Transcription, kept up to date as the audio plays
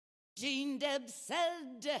Jean Debs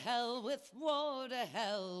said, to hell with war, to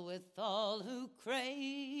hell with all who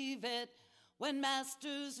crave it. When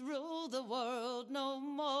masters rule the world no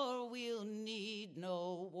more, we'll need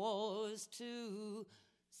no wars to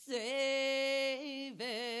save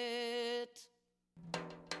it.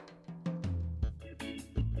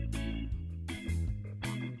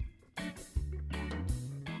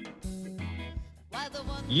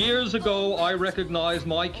 Years ago, I recognized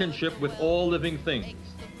my kinship with all living things,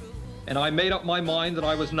 and I made up my mind that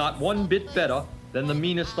I was not one bit better than the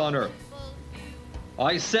meanest on earth.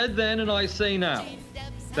 I said then, and I say now,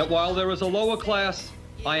 that while there is a lower class,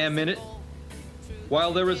 I am in it.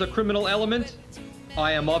 While there is a criminal element,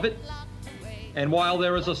 I am of it. And while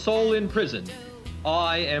there is a soul in prison,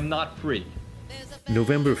 I am not free.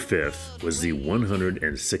 November 5th was the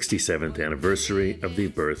 167th anniversary of the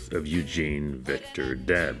birth of Eugene Victor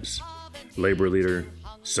Debs, labor leader,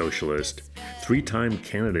 socialist, three-time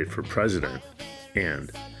candidate for president,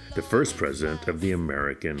 and the first president of the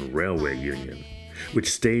American Railway Union,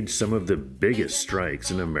 which staged some of the biggest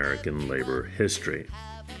strikes in American labor history.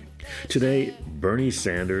 Today, Bernie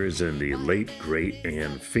Sanders and the late, great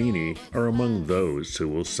Ann Feeney are among those who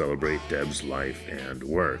will celebrate Debs' life and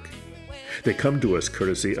work. They come to us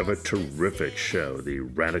courtesy of a terrific show, the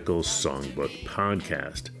Radical Songbook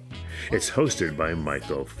Podcast. It's hosted by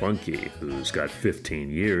Michael Funke, who's got 15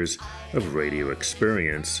 years of radio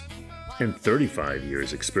experience and 35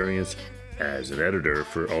 years experience as an editor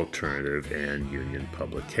for alternative and union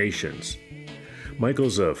publications.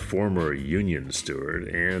 Michael's a former union steward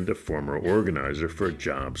and a former organizer for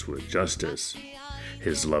Jobs with Justice.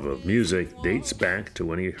 His love of music dates back to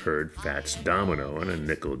when he heard Fats Domino on a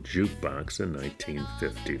nickel jukebox in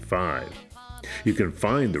 1955. You can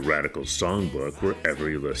find the Radical Songbook wherever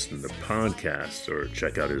you listen to podcasts or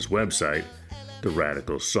check out his website,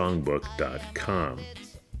 theradicalsongbook.com.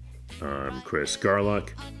 I'm Chris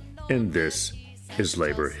Garlock, and this is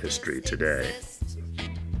Labor History Today.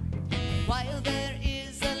 While there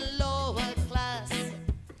is a lower class,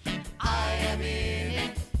 I am in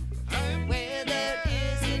it. Where there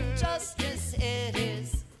is injustice, it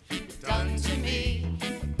is done to me.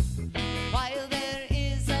 While there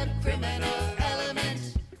is a criminal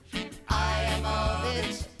element, I am of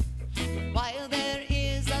it. While there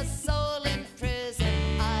is a soul in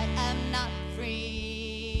prison, I am not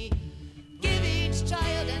free. Give each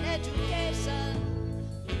child an education.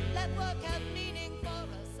 Let work have meaning for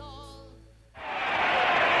us all.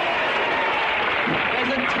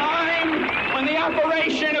 There's a time when the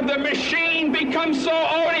operation of the machine becomes so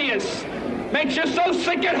odious, makes you so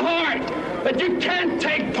sick at heart that you can't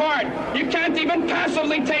take part. You can't even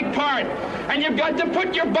passively take part. And you've got to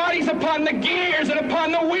put your bodies upon the gears and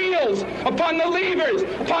upon the wheels, upon the levers,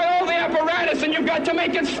 upon all the apparatus, and you've got to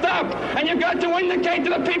make it stop. And you've got to indicate to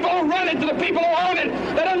the people who run it, to the people who own it,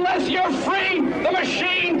 that unless you're free, the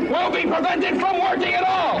machine will be prevented from working at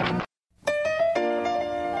all.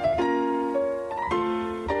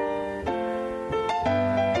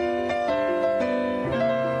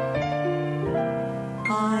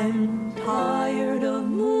 I'm tired of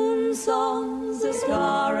moon songs, the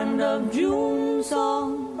star and of June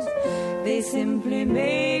songs. They simply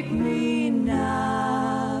make me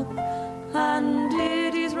nap. And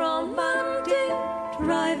ditties romantic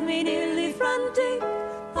drive me nearly frantic.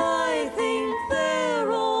 I think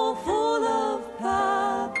they're all full of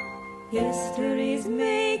pap. History's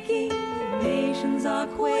making, nations are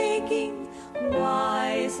quaking.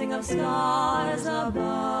 Why sing of stars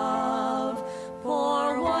above?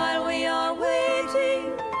 For while we are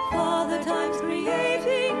waiting for the times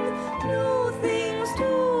creating new things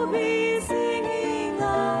to be singing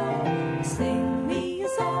of, sing me a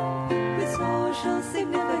song with social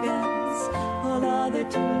significance. All other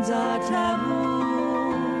tunes are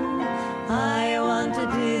taboo. I want a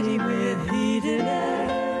ditty with heated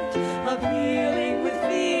edge, appealing with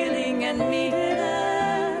feeling and meted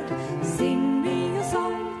edge. Sing me a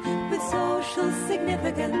song with social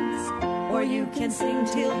significance, or you can sing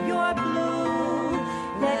till you're blue.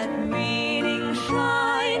 Let meaning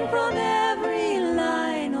shine from every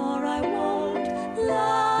line, or I won't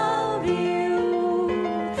love you.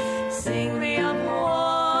 Sing me of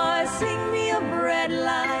war, sing me of red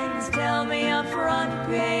lines, tell me of front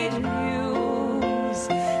page news.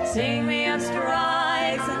 Sing me of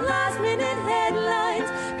strikes and last minute headlines.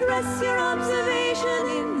 Dress your observation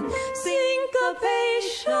in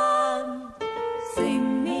syncopation.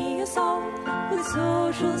 Sing me a song with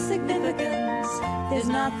social significance. There's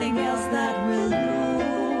nothing else that will do.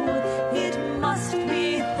 It must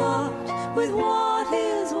be hot with what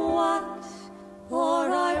is what, or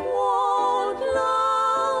I won't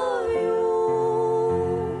love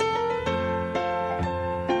you.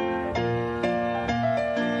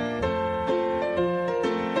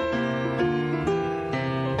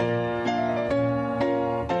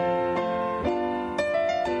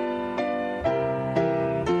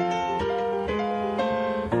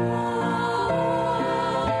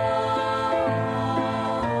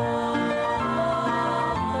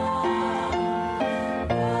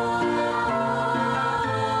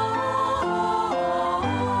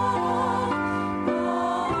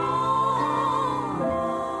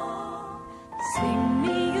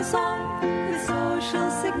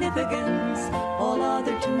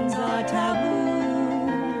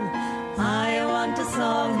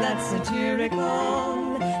 song that's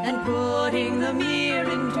satirical and putting the mere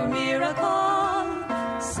into miracle.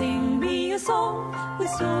 Sing me a song with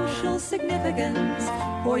social significance,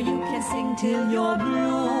 or you can sing till you're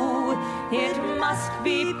blue. It must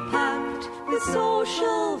be packed with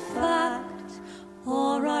social fact,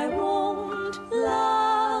 or I won't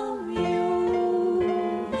love you.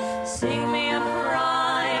 Sing me a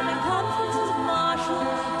crime and conferences of Marshall.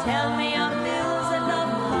 Tell me of mills and of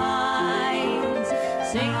mines.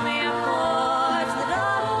 Sing me of chords that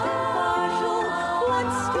aren't impartial.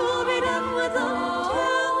 What's to be done with them?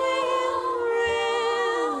 Tell me in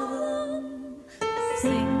rhythm.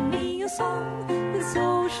 Sing me a song with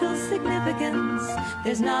social significance.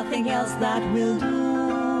 There's nothing else that will do.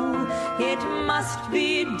 It must be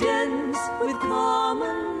dense with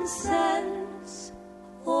common sense,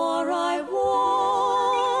 or I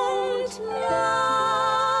won't love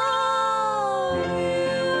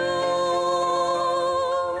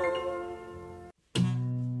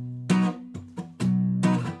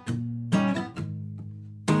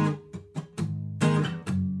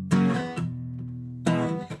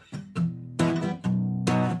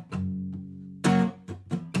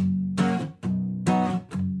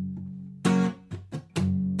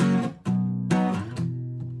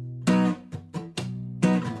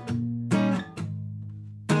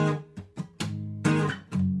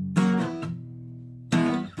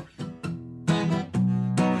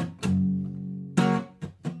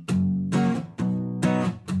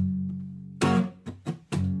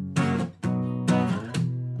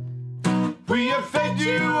We have fed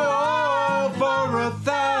you all for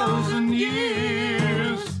 1,000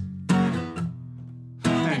 years,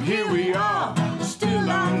 and here we are, still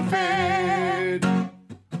unfed.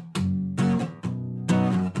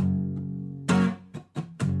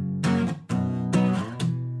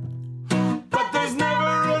 But there's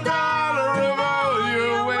never a dollar of all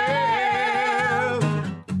your wealth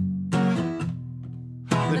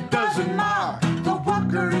that doesn't mark the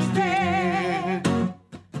workers dead.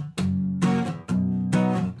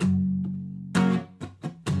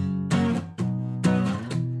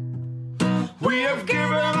 We have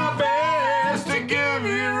given our best to give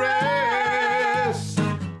you rest,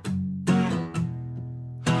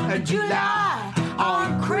 and you lie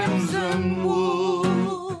on crimson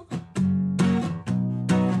wool.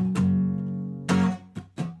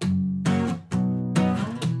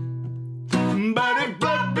 But if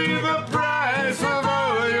blood be the price of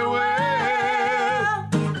all your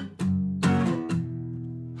wealth,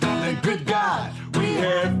 then good God, we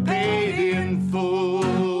have paid in full.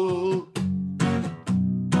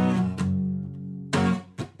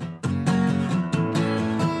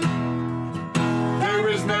 There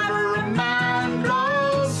is never a man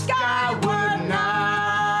blown skyward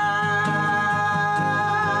now,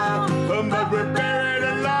 but we're buried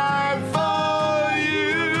alive for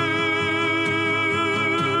you.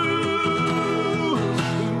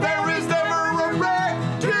 There is never a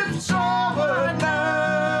wreckage over now,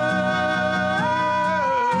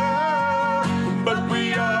 but we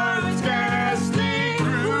are scarcely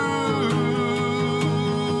through.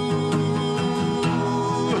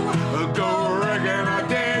 Go reckon our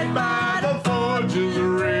dead by the forge's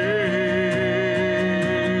red,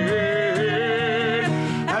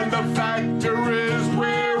 and the factories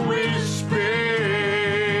where we spend.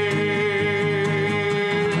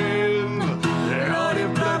 Lord, if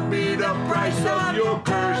blood be the price of your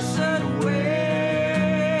cursed wealth,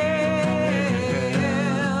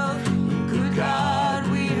 good God,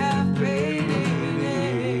 we have paid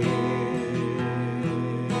it.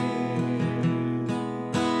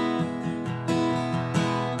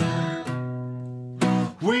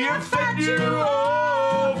 We have fed you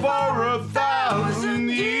all for 1,000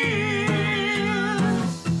 years,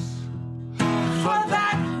 for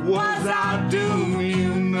that was our doom,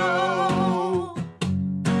 you know.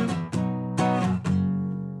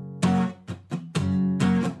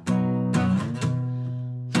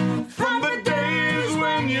 From the days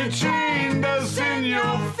when you chained us in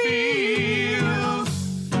your fields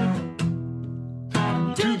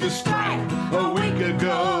to the strike a week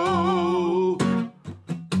ago.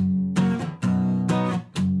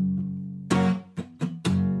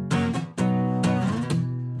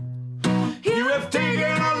 You have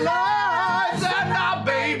taken our lives and our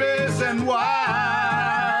babies and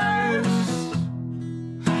wives,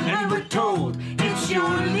 and we're told it's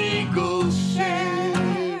your legal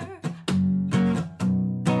share.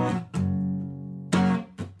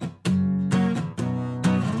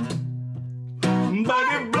 But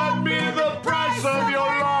if blood be the price of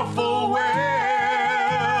your lawful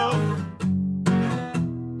wealth,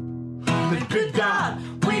 then good God,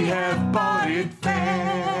 we have bought it fair.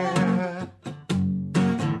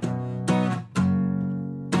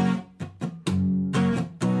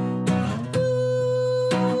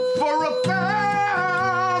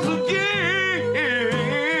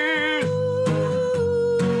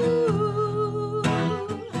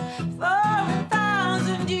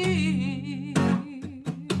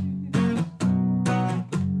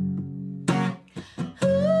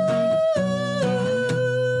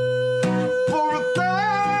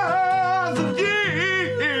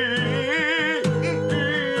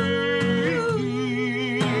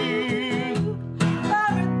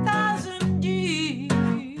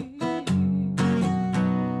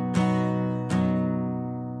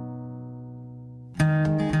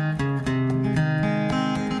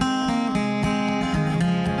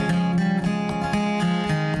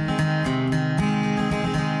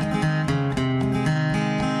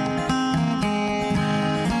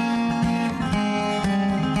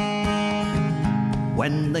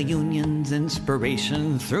 union's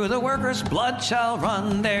inspiration. Through the workers' blood shall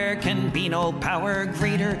run. There can be no power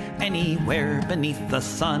greater anywhere beneath the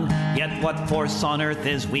sun. Yet what force on earth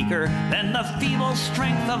is weaker than the feeble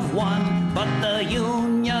strength of one? But the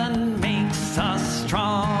union makes us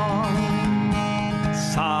strong.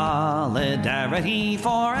 Solidarity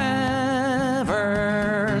forever.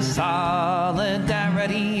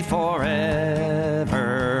 Solidarity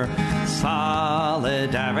forever.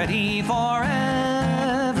 Solidarity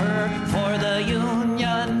forever. For the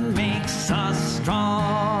union makes us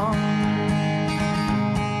strong.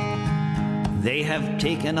 They have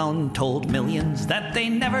taken untold millions that they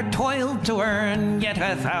never toiled to earn. Yet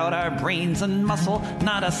without our brains and muscle,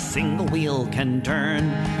 not a single wheel can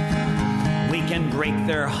turn. We can break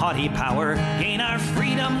their haughty power, gain our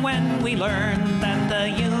freedom when we learn that the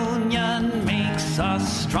union makes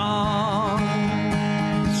us strong.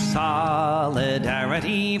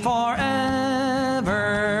 Solidarity forever.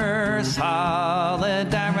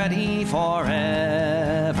 Solidarity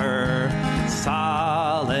forever.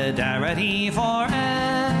 Solidarity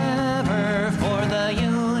forever. For the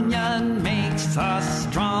union makes us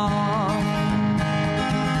strong.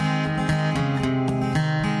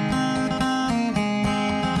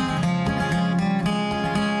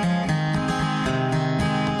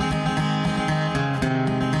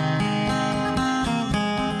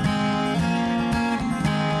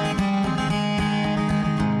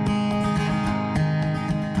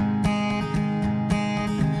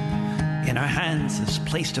 Is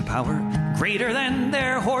placed a power greater than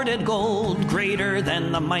their hoarded gold, greater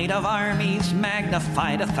than the might of armies,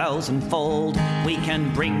 magnified 1,000-fold. We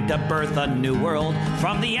can bring to birth a new world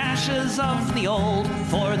from the ashes of the old,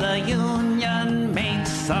 for the union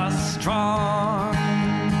makes us strong.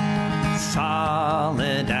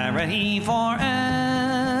 Solidarity forever.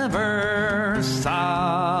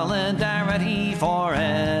 Solidarity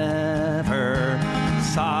forever.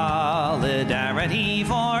 Solidarity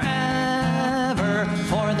forever.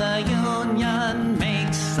 For the union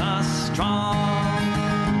makes us strong.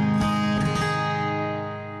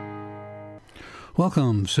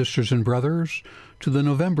 Welcome, sisters and brothers, to the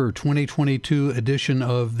November 2022 edition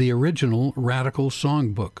of the original Radical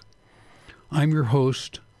Songbook. I'm your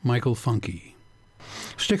host, Michael Funky.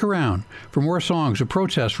 Stick around for more songs of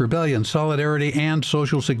protest, rebellion, solidarity, and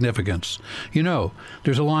social significance. You know,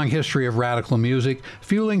 there's a long history of radical music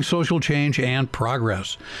fueling social change and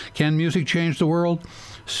progress. Can music change the world?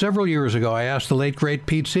 Several years ago, I asked the late, great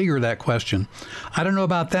Pete Seeger that question. I don't know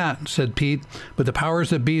about that, said Pete, but the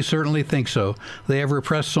powers that be certainly think so. They have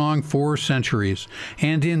repressed song for centuries.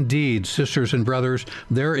 And indeed, sisters and brothers,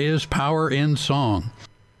 there is power in song.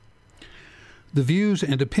 The views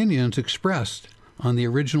and opinions expressed on the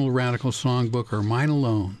original Radical Songbook are mine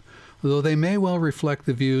alone, though they may well reflect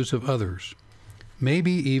the views of others,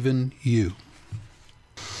 maybe even you.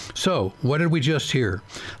 So, what did we just hear?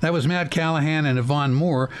 That was Matt Callahan and Yvonne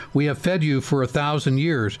Moore, We Have Fed You for 1,000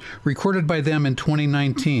 Years, recorded by them in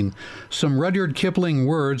 2019. Some Rudyard Kipling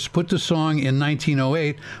words put to song in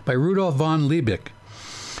 1908 by Rudolf von Liebig.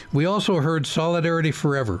 We also heard Solidarity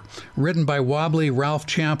Forever, written by wobbly Ralph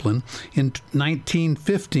Champlin in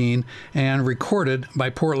 1915 and recorded by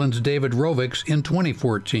Portland's David Rovics in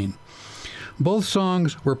 2014. Both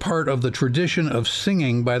songs were part of the tradition of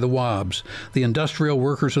singing by the Wobs, the industrial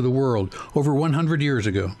workers of the world, over 100 years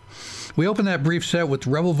ago. We opened that brief set with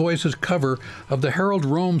Rebel Voices' cover of the Harold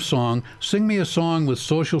Rome song, Sing Me a Song with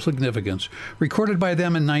Social Significance, recorded by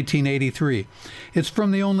them in 1983. It's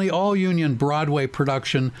from the only all-union Broadway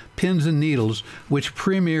production, Pins and Needles, which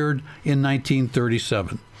premiered in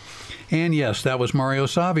 1937. And yes, that was Mario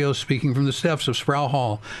Savio speaking from the steps of Sproul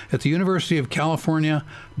Hall at the University of California,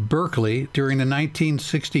 Berkeley, during the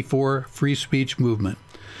 1964 free speech movement.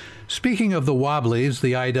 Speaking of the Wobblies,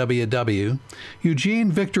 the IWW,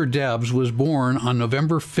 Eugene Victor Debs was born on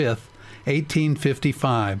November 5th,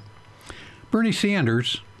 1855. Bernie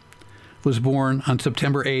Sanders was born on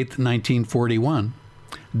September 8th, 1941.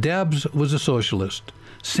 Debs was a socialist.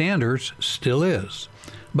 Sanders still is.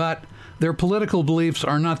 But their political beliefs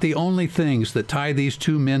are not the only things that tie these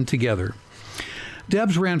two men together.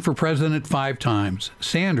 Debs ran for president 5 times.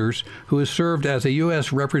 Sanders, who has served as a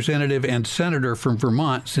U.S. representative and senator from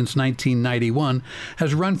Vermont since 1991,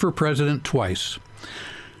 has run for president twice.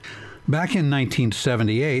 Back in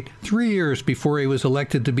 1978, 3 years before he was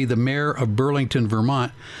elected to be the mayor of Burlington,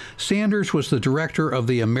 Vermont, Sanders was the director of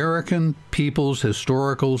the American People's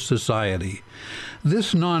Historical Society.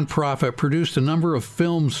 This nonprofit produced a number of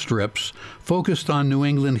film strips focused on New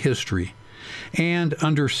England history. And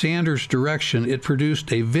under Sanders' direction, it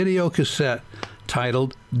produced a video cassette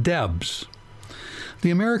titled Debs. The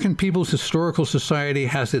American People's Historical Society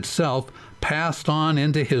has itself passed on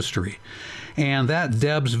into history, and that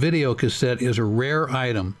Debs video cassette is a rare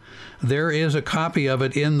item. There is a copy of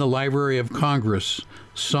it in the Library of Congress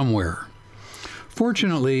somewhere.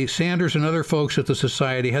 Fortunately, Sanders and other folks at the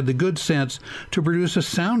Society had the good sense to produce a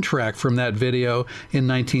soundtrack from that video in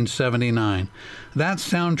 1979. That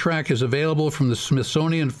soundtrack is available from the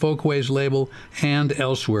Smithsonian Folkways label and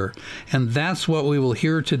elsewhere, and that's what we will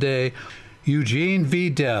hear today. Eugene V.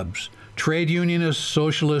 Debs, trade unionist,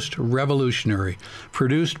 socialist, revolutionary,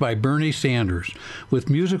 produced by Bernie Sanders, with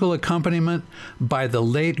musical accompaniment by the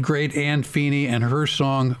late, great Ann Feeney and her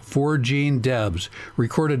song For Gene Debs,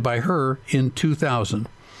 recorded by her in 2000.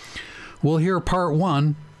 We'll hear part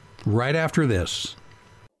one right after this.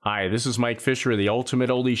 Hi, this is Mike Fisher of the Ultimate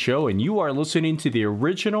Oldie Show, and you are listening to the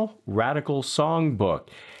original Radical Songbook.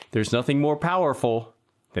 There's nothing more powerful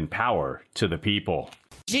than power to the people.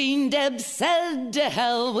 Gene Debs said to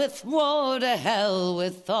hell with war, to hell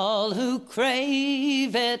with all who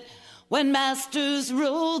crave it. When masters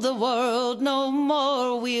rule the world no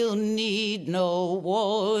more, we'll need no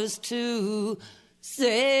wars to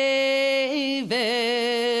save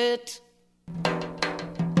it.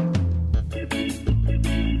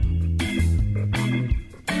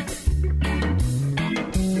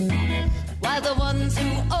 Why the ones who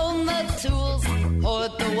own the tools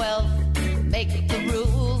hoard the wealth, make the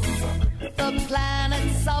rules. The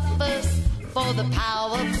planet suffers for the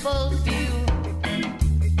powerful few.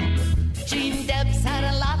 Gene Debs had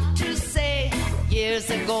a lot to say years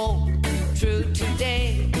ago, true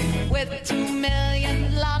today. With 2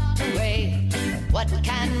 million locked away, what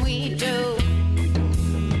can we do?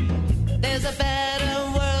 There's a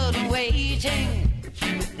better world waging,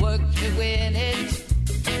 work to win it.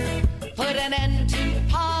 Put an end to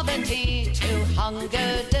poverty, to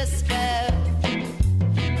hunger, despair.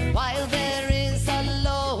 While there is a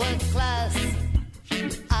lower class,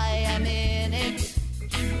 I am in it.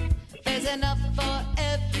 There's enough for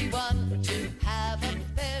everyone to have a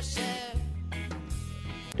fair share.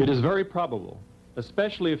 It is very probable,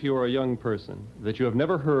 especially if you are a young person, that you have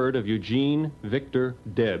never heard of Eugene Victor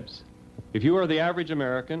Debs. If you are the average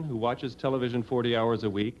American who watches television 40 hours a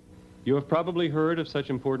week, you have probably heard of such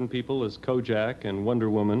important people as Kojak and Wonder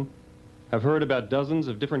Woman, have heard about dozens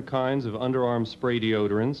of different kinds of underarm spray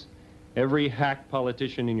deodorants, every hack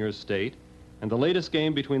politician in your state, and the latest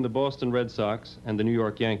game between the Boston Red Sox and the New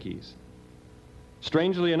York Yankees.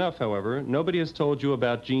 Strangely enough, however, nobody has told you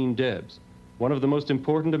about Gene Debs, one of the most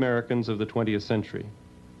important Americans of the 20th century.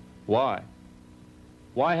 Why?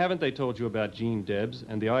 Why haven't they told you about Gene Debs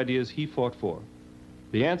and the ideas he fought for?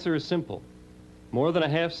 The answer is simple. More than a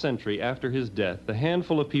half century after his death, the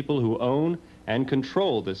handful of people who own and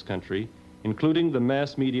control this country, including the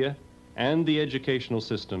mass media and the educational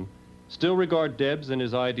system, still regard Debs and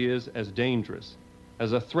his ideas as dangerous,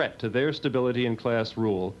 as a threat to their stability and class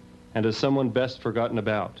rule, and as someone best forgotten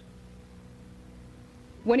about.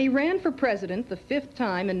 When he ran for president the 5th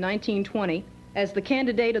time in 1920 as the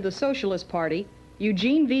candidate of the Socialist Party,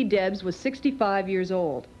 Eugene V. Debs was 65 years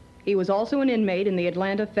old. He was also an inmate in the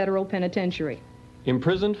Atlanta Federal Penitentiary.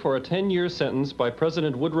 Imprisoned for a 10-year sentence by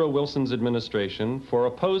President Woodrow Wilson's administration for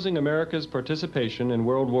opposing America's participation in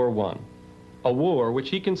World War I, a war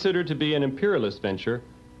which he considered to be an imperialist venture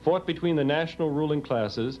fought between the national ruling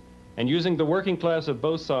classes and using the working class of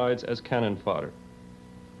both sides as cannon fodder.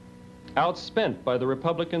 Outspent by the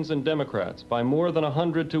Republicans and Democrats by more than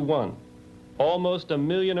 100 to 1, almost 1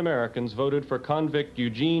 million Americans voted for convict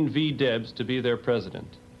Eugene V. Debs to be their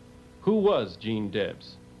president. Who was Gene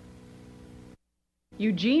Debs?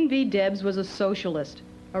 Eugene V. Debs was a socialist,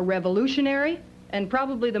 a revolutionary, and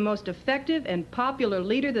probably the most effective and popular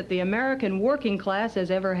leader that the American working class has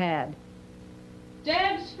ever had.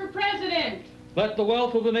 Debs for president! Let the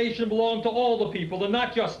wealth of the nation belong to all the people and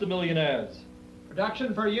not just the millionaires.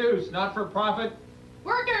 Production for use, not for profit.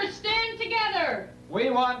 Workers, stand together! We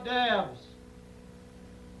want Debs.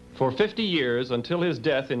 For 50 years, until his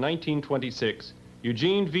death in 1926,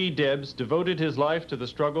 Eugene V. Debs devoted his life to the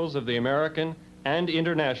struggles of the American and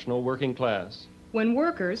international working class. When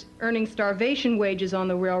workers, earning starvation wages on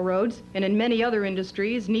the railroads and in many other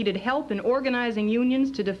industries, needed help in organizing unions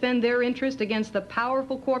to defend their interest against the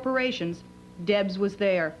powerful corporations, Debs was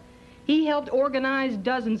there. He helped organize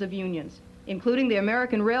dozens of unions, including the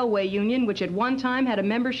American Railway Union, which at one time had a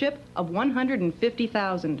membership of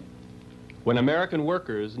 150,000. When American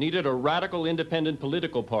workers needed a radical independent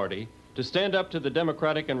political party to stand up to the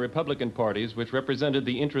Democratic and Republican parties which represented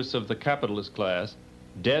the interests of the capitalist class,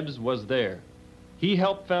 Debs was there. He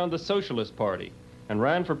helped found the Socialist Party and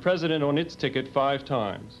ran for president on its ticket 5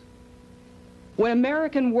 times. When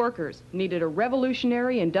American workers needed a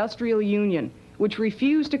revolutionary industrial union which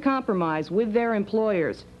refused to compromise with their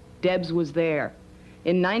employers, Debs was there.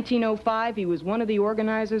 In 1905, he was one of the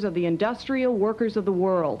organizers of the Industrial Workers of the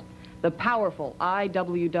World, the powerful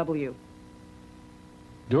IWW.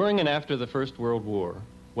 During and after the First World War,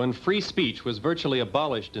 when free speech was virtually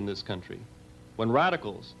abolished in this country, when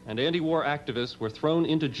radicals and anti-war activists were thrown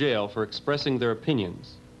into jail for expressing their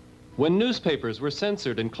opinions, when newspapers were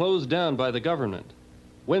censored and closed down by the government,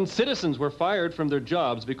 when citizens were fired from their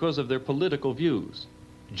jobs because of their political views,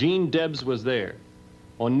 Gene Debs was there.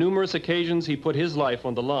 On numerous occasions, he put his life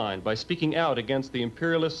on the line by speaking out against the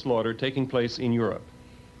imperialist slaughter taking place in Europe.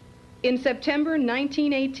 In September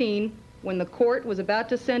 1918, when the court was about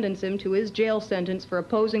to sentence him to his jail sentence for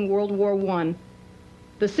opposing World War I,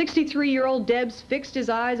 the 63-year-old Debs fixed his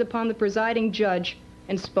eyes upon the presiding judge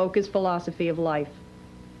and spoke his philosophy of life.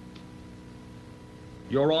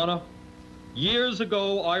 Your Honor, years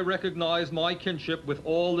ago I recognized my kinship with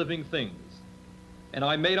all living things, and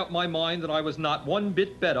I made up my mind that I was not one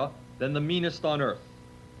bit better than the meanest on earth.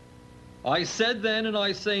 I said then and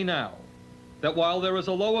I say now that while there is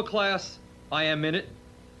a lower class, I am in it.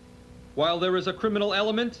 While there is a criminal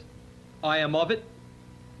element, I am of it.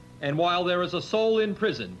 And while there is a soul in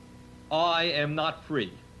prison, I am not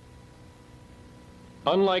free.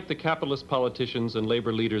 Unlike the capitalist politicians and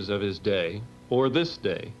labor leaders of his day, or this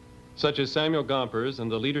day, such as Samuel Gompers and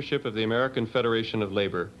the leadership of the American Federation of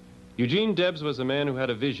Labor, Eugene Debs was a man who had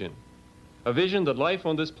a vision that life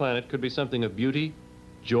on this planet could be something of beauty,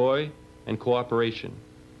 joy, and cooperation.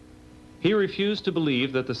 He refused to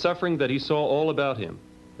believe that the suffering that he saw all about him,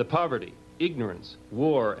 the poverty, ignorance,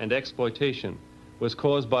 war, and exploitation, was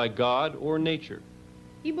caused by God or nature.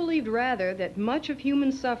 He believed rather that much of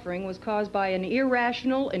human suffering was caused by an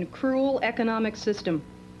irrational and cruel economic system,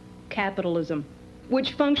 capitalism,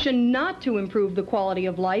 which functioned not to improve the quality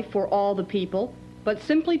of life for all the people, but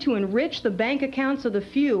simply to enrich the bank accounts of the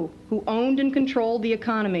few who owned and controlled the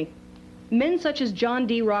economy. Men such as John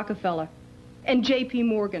D. Rockefeller and J.P.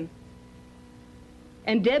 Morgan.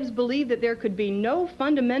 And Debs believed that there could be no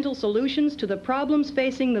fundamental solutions to the problems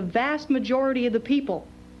facing the vast majority of the people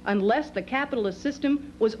unless the capitalist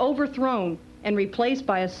system was overthrown and replaced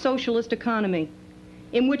by a socialist economy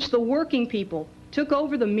in which the working people took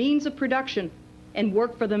over the means of production and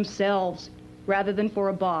worked for themselves rather than for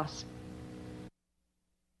a boss.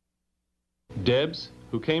 Debs,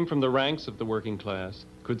 who came from the ranks of the working class,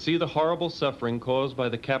 could see the horrible suffering caused by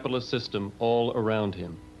the capitalist system all around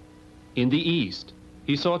him. In the East,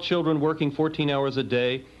 he saw children working 14 hours a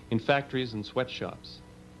day in factories and sweatshops,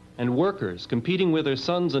 and workers competing with their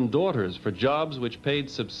sons and daughters for jobs which paid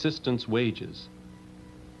subsistence wages.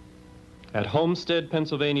 At Homestead,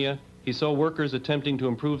 Pennsylvania, he saw workers attempting to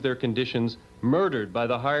improve their conditions murdered by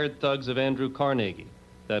the hired thugs of Andrew Carnegie,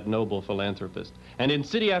 that noble philanthropist. And in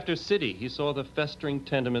city after city, he saw the festering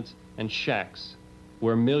tenements and shacks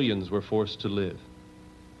where millions were forced to live.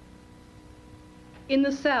 In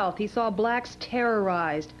the South, he saw blacks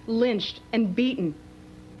terrorized, lynched, and beaten,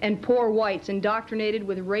 and poor whites indoctrinated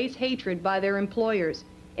with race hatred by their employers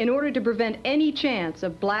in order to prevent any chance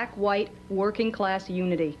of black-white working-class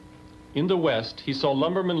unity. In the West, he saw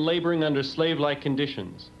lumbermen laboring under slave-like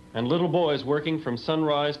conditions and little boys working from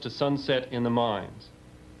sunrise to sunset in the mines.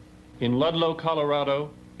 In Ludlow,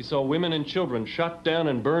 Colorado, he saw women and children shot down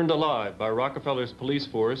and burned alive by Rockefeller's police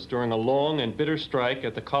force during a long and bitter strike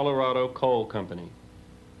at the Colorado Coal Company.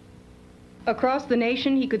 Across the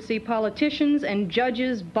nation, he could see politicians and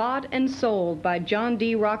judges bought and sold by John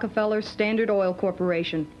D. Rockefeller's Standard Oil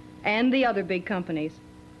Corporation and the other big companies.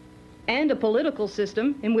 And a political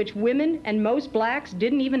system in which women and most blacks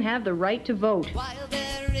didn't even have the right to vote. While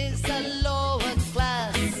there is a lower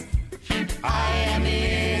class, I am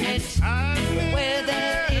in it. Where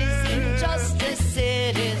there is injustice,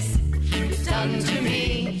 it is done to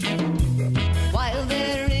me. While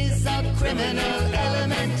there is a criminal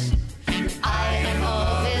element, I am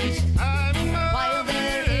of it. While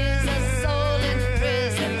there is a soul in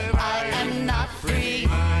prison, I am not free.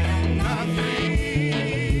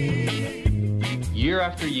 Year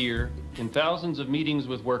after year, in thousands of meetings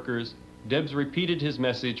with workers, Debs repeated his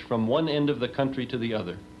message from one end of the country to the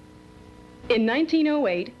other. In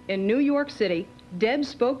 1908, in New York City, Debs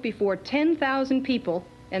spoke before 10,000 people,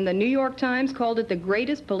 and the New York Times called it the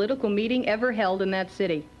greatest political meeting ever held in that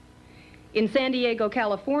city. In San Diego,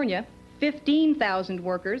 California, 15,000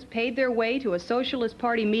 workers paid their way to a Socialist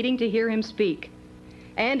Party meeting to hear him speak.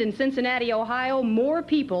 And in Cincinnati, Ohio, more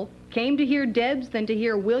people came to hear Debs than to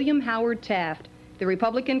hear William Howard Taft, the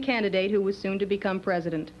Republican candidate who was soon to become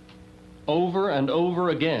president. Over and over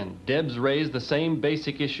again, Debs raised the same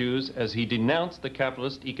basic issues as he denounced the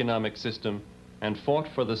capitalist economic system and fought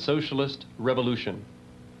for the socialist revolution.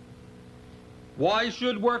 Why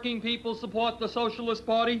should working people support the Socialist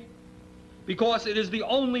Party? Because it is the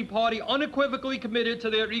only party unequivocally committed to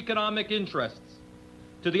their economic interests,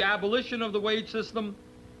 to the abolition of the wage system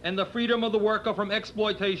and the freedom of the worker from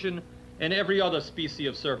exploitation and every other species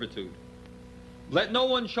of servitude. Let no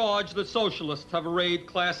one charge that socialists have arrayed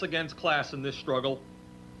class against class in this struggle.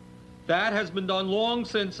 That has been done long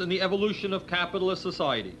since in the evolution of capitalist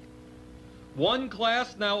society. One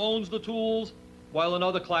class now owns the tools while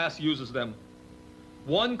another class uses them.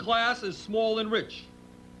 One class is small and rich,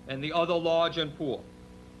 and the other large and poor.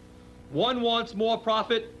 One wants more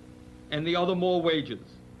profit, and the other more wages.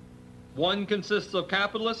 One consists of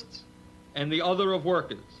capitalists, and the other of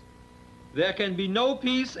workers. There can be no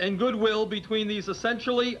peace and goodwill between these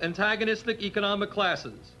essentially antagonistic economic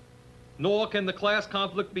classes, nor can the class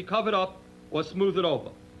conflict be covered up or smoothed over.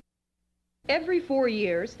 Every 4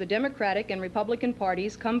 years, the Democratic and Republican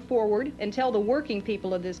parties come forward and tell the working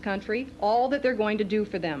people of this country all that they're going to do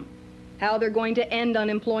for them, how they're going to end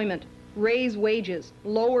unemployment, raise wages,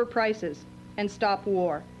 lower prices, and stop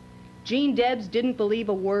war. Gene Debs didn't believe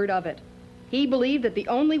a word of it. He believed that the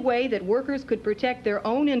only way that workers could protect their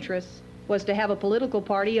own interests was to have a political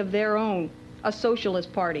party of their own, a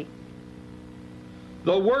socialist party.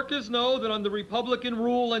 The workers know that under Republican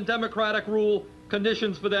rule and Democratic rule,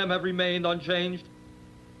 conditions for them have remained unchanged.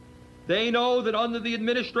 They know that under the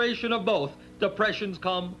administration of both, depressions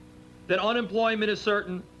come, that unemployment is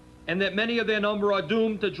certain, and that many of their number are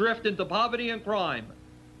doomed to drift into poverty and crime,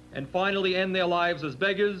 and finally end their lives as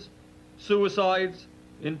beggars, suicides,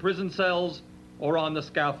 in prison cells, or on the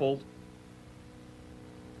scaffold.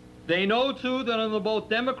 They know, too, that under both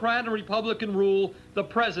Democrat and Republican rule, the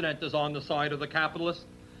president is on the side of the capitalists,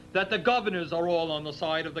 that the governors are all on the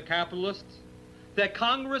side of the capitalists, that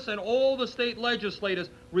Congress and all the state legislators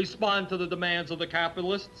respond to the demands of the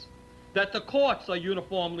capitalists, that the courts are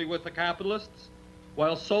uniformly with the capitalists,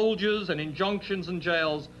 while soldiers and injunctions and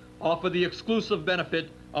jails are for the exclusive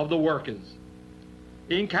benefit of the workers.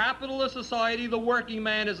 In capitalist society, the working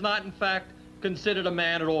man is not, in fact, considered a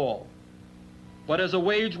man at all, but as a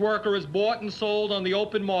wage worker is bought and sold on the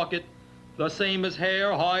open market, the same as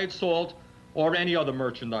hair, hide, salt, or any other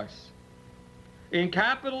merchandise. In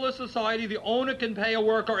capitalist society, the owner can pay a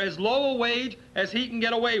worker as low a wage as he can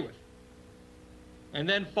get away with, and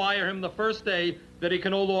then fire him the first day that he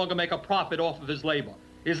can no longer make a profit off of his labor.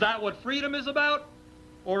 Is that what freedom is about?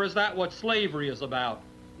 Or is that what slavery is about?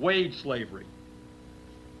 Wage slavery.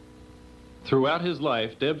 Throughout his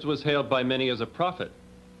life, Debs was hailed by many as a prophet,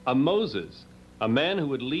 a Moses, a man who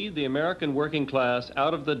would lead the American working class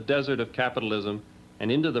out of the desert of capitalism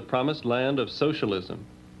and into the promised land of socialism.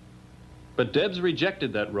 But Debs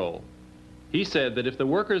rejected that role. He said that if the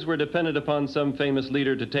workers were dependent upon some famous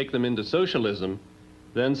leader to take them into socialism,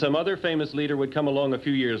 then some other famous leader would come along a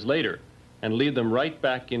few years later and lead them right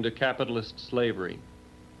back into capitalist slavery.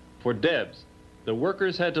 For Debs, the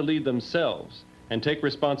workers had to lead themselves and take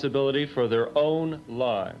responsibility for their own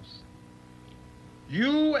lives.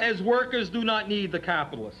 You as workers do not need the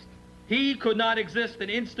capitalist. He could not exist an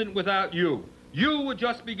instant without you. You would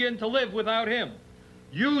just begin to live without him.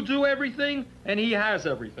 You do everything and he has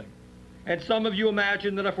everything. And some of you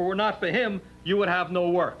imagine that if it were not for him, you would have no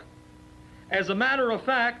work. As a matter of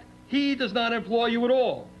fact, he does not employ you at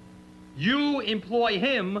all. You employ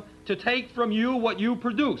him to take from you what you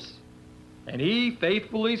produce, and he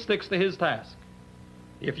faithfully sticks to his task.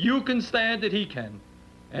 If you can stand it, he can.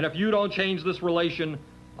 And if you don't change this relation,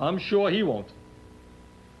 I'm sure he won't.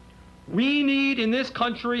 We need in this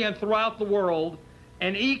country and throughout the world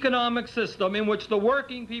an economic system in which the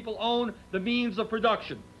working people own the means of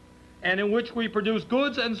production, and in which we produce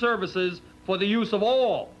goods and services for the use of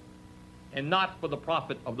all, and not for the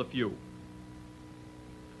profit of the few.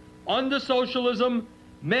 Under socialism,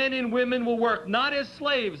 men and women will work not as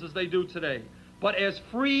slaves as they do today, but as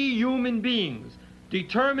free human beings,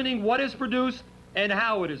 determining what is produced and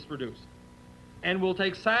how it is produced, and will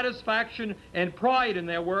take satisfaction and pride in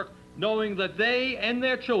their work, knowing that they and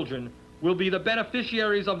their children will be the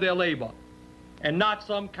beneficiaries of their labor, and not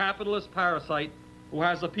some capitalist parasite who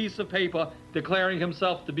has a piece of paper declaring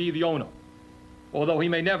himself to be the owner, although he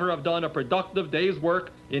may never have done a productive day's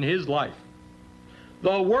work in his life.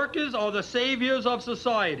 The workers are the saviors of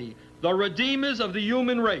society, the redeemers of the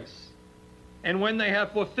human race. And when they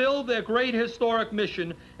have fulfilled their great historic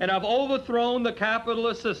mission and have overthrown the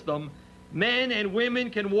capitalist system, men and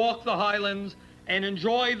women can walk the highlands and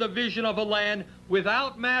enjoy the vision of a land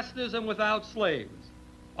without masters and without slaves,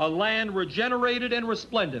 a land regenerated and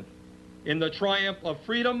resplendent, in the triumph of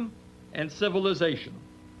freedom and civilization.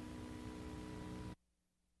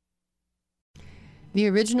 The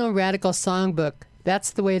original Radical Songbook,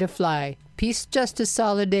 That's the Way to Fly. Peace, Justice,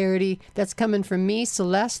 Solidarity. That's coming from me,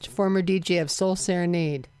 Celeste, former DJ of Soul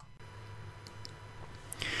Serenade.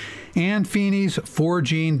 Ann Feeney's For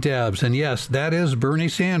Gene Debs. And yes, that is Bernie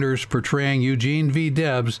Sanders portraying Eugene V.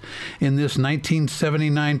 Debs in this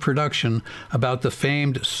 1979 production about the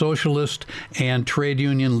famed socialist and trade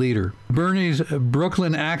union leader. Bernie's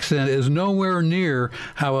Brooklyn accent is nowhere near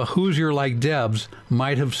how a Hoosier like Debs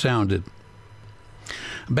might have sounded.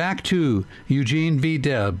 Back to Eugene V.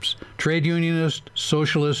 Debs, trade unionist,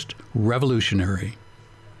 socialist, revolutionary.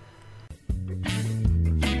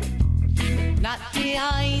 Not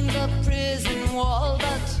behind the prison wall,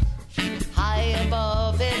 but high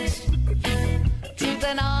above it. Truth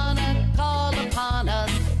and honor call upon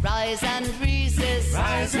us. Rise and resist.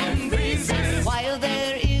 Rise and resist. While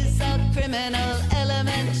there is a criminal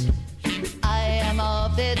element, I am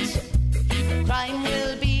of it. Crime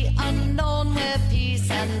will be unknown where peace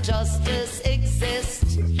and justice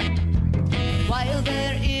exist. While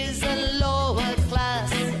there is a lower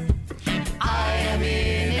class, I am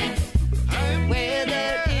in it. Where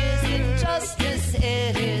there is injustice,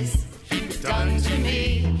 it is done to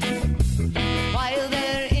me. While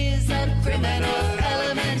there is a criminal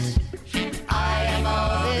element, I am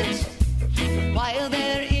of it. While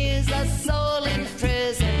there is a soul in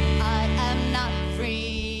prison, I am not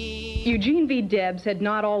free. Eugene V. Debs had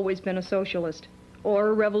not always been a socialist, or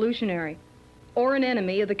a revolutionary, or an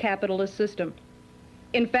enemy of the capitalist system.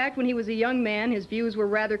 In fact, when he was a young man, his views were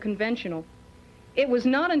rather conventional. It was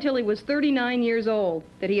not until he was 39 years old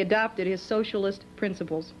that he adopted his socialist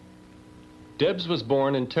principles. Debs was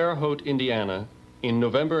born in Terre Haute, Indiana, in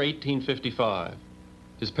November 1855.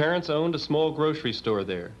 His parents owned a small grocery store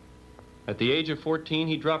there. At the age of 14,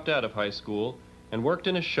 he dropped out of high school and worked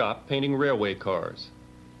in a shop painting railway cars.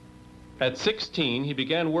 At 16, he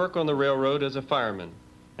began work on the railroad as a fireman,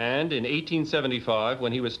 and in 1875,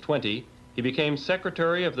 when he was 20, he became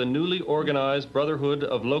secretary of the newly organized Brotherhood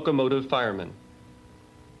of Locomotive Firemen.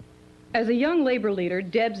 As a young labor leader,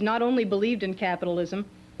 Debs not only believed in capitalism,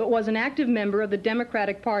 but was an active member of the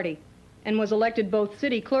Democratic Party, and was elected both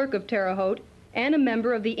city clerk of Terre Haute and a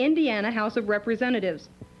member of the Indiana House of Representatives.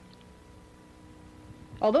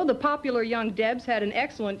 Although the popular young Debs had an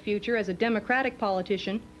excellent future as a Democratic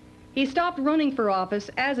politician, he stopped running for office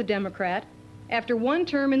as a Democrat after one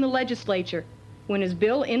term in the legislature, when his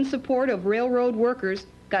bill in support of railroad workers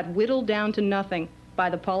got whittled down to nothing by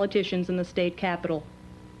the politicians in the state capitol.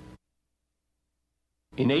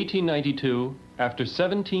 In 1892, after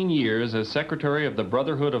 17 years as secretary of the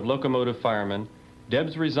Brotherhood of Locomotive Firemen,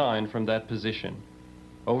 Debs resigned from that position.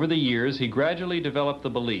 Over the years, he gradually developed the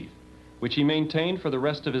belief, which he maintained for the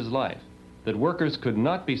rest of his life, that workers could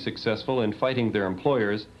not be successful in fighting their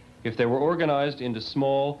employers if they were organized into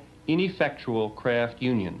small, ineffectual craft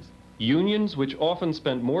unions. Unions which often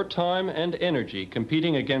spent more time and energy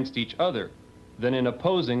competing against each other than in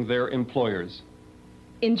opposing their employers.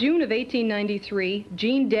 In June of 1893,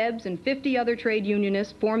 Gene Debs and 50 other trade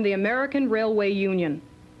unionists formed the American Railway Union,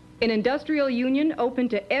 an industrial union open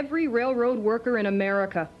to every railroad worker in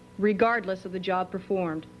America, regardless of the job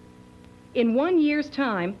performed. In 1 year's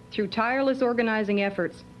time, through tireless organizing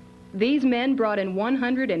efforts, these men brought in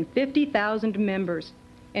 150,000 members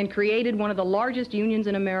and created one of the largest unions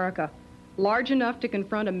in America, large enough to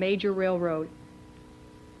confront a major railroad.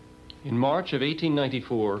 In March of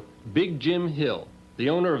 1894, Big Jim Hill, the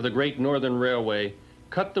owner of the Great Northern Railway,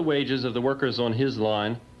 cut the wages of the workers on his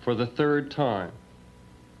line for the third time.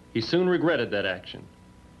 He soon regretted that action,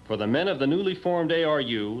 for the men of the newly formed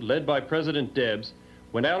ARU, led by President Debs,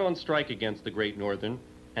 went out on strike against the Great Northern,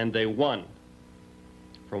 and they won.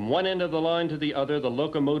 From one end of the line to the other, the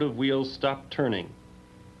locomotive wheels stopped turning.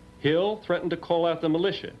 Hill threatened to call out the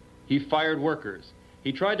militia. He fired workers.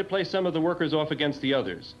 He tried to play some of the workers off against the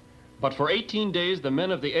others. But for 18 days, the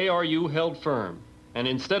men of the ARU held firm. And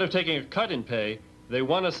instead of taking a cut in pay, they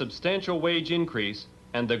won a substantial wage increase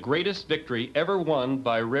and the greatest victory ever won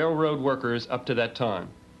by railroad workers up to that time.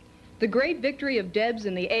 The great victory of Debs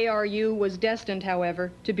and the ARU was destined,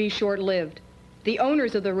 however, to be short-lived. The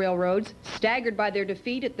owners of the railroads, staggered by their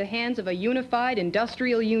defeat at the hands of a unified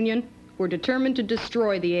industrial union, were determined to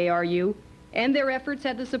destroy the ARU, and their efforts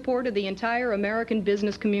had the support of the entire American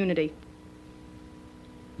business community.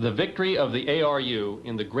 The victory of the ARU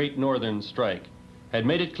in the Great Northern Strike had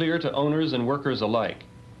made it clear to owners and workers alike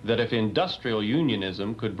that if industrial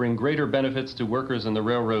unionism could bring greater benefits to workers in the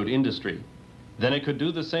railroad industry, then it could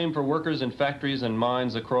do the same for workers in factories and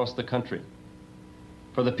mines across the country.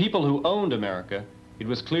 For the people who owned America, it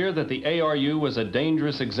was clear that the ARU was a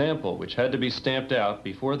dangerous example which had to be stamped out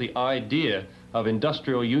before the idea of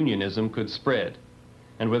industrial unionism could spread.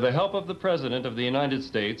 And with the help of the President of the United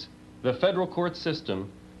States, the federal court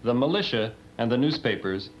system, the militia, and the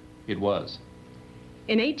newspapers, it was.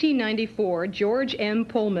 In 1894, George M.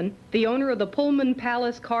 Pullman, the owner of the Pullman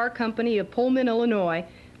Palace Car Company of Pullman, Illinois,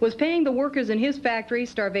 was paying the workers in his factory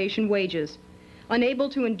starvation wages. Unable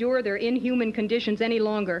to endure their inhuman conditions any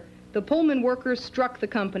longer, the Pullman workers struck the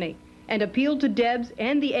company and appealed to Debs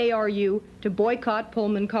and the ARU to boycott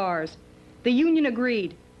Pullman cars. The union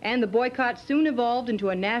agreed, and the boycott soon evolved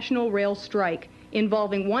into a national rail strike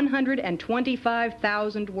involving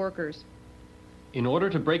 125,000 workers. In order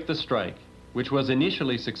to break the strike, which was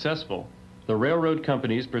initially successful, the railroad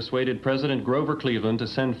companies persuaded President Grover Cleveland to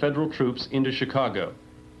send federal troops into Chicago,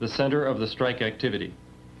 the center of the strike activity.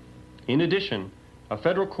 In addition, a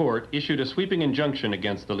federal court issued a sweeping injunction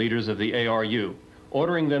against the leaders of the ARU,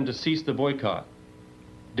 ordering them to cease the boycott.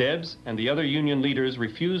 Debs and the other union leaders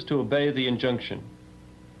refused to obey the injunction.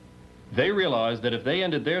 They realized that if they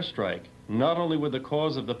ended their strike, not only would the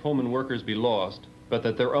cause of the Pullman workers be lost, but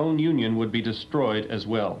that their own union would be destroyed as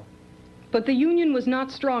well. But the union was not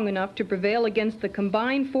strong enough to prevail against the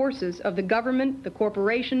combined forces of the government, the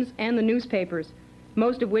corporations, and the newspapers,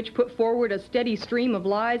 most of which put forward a steady stream of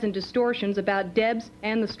lies and distortions about Debs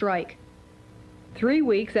and the strike. 3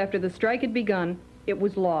 weeks after the strike had begun, it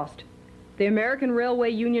was lost. The American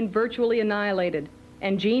Railway Union virtually annihilated,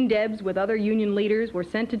 and Gene Debs with other union leaders were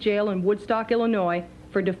sent to jail in Woodstock, Illinois,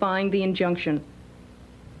 for defying the injunction.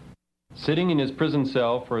 Sitting in his prison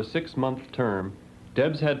cell for a 6-month term,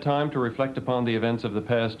 Debs had time to reflect upon the events of the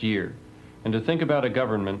past year, and to think about a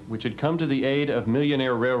government which had come to the aid of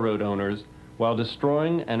millionaire railroad owners while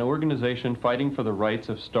destroying an organization fighting for the rights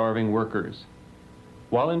of starving workers.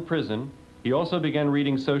 While in prison, he also began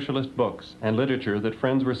reading socialist books and literature that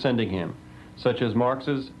friends were sending him, such as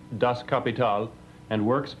Marx's Das Kapital and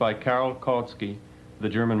works by Karl Kautsky, the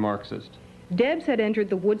German Marxist. Debs had entered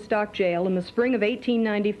the Woodstock jail in the spring of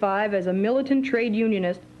 1895 as a militant trade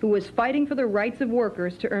unionist who was fighting for the rights of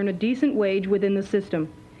workers to earn a decent wage within the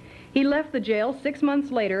system. He left the jail 6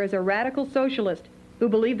 months later as a radical socialist who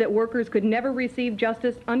believed that workers could never receive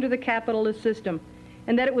justice under the capitalist system,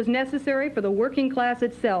 and that it was necessary for the working class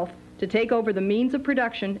itself to take over the means of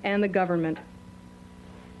production and the government.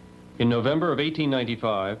 In November of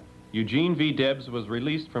 1895, Eugene V. Debs was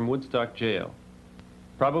released from Woodstock jail.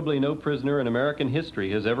 Probably no prisoner in American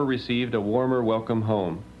history has ever received a warmer welcome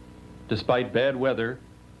home. Despite bad weather,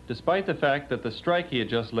 despite the fact that the strike he had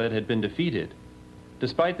just led had been defeated,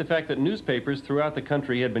 despite the fact that newspapers throughout the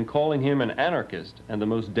country had been calling him an anarchist and the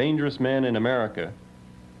most dangerous man in America,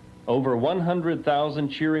 over 100,000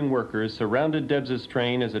 cheering workers surrounded Debs's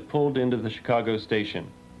train as it pulled into the Chicago station.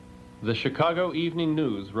 The Chicago Evening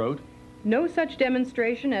News wrote, "No such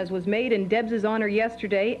demonstration as was made in Debs's honor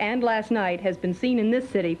yesterday and last night has been seen in this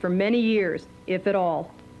city for many years, if at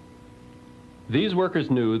all." These workers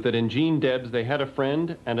knew that in Gene Debs they had a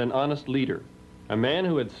friend and an honest leader, a man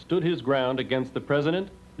who had stood his ground against the president,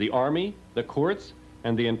 the army, the courts,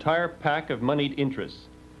 and the entire pack of moneyed interests.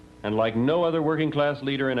 And like no other working class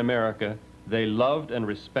leader in America, they loved and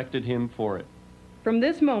respected him for it. From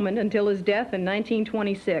this moment until his death in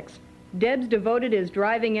 1926, Debs devoted his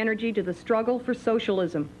driving energy to the struggle for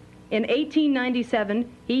socialism. In 1897,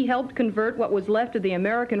 he helped convert what was left of the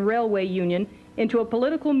American Railway Union into a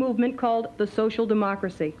political movement called the Social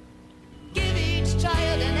Democracy. Give each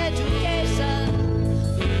child an education.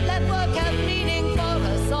 Let work have meaning for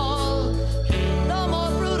us all. No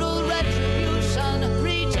more brutal retribution.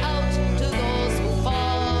 Reach out to those who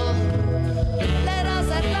fall. Let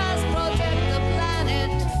us at last protect the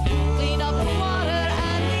planet. Clean up the water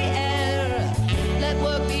and the air. Let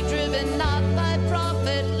work be driven not by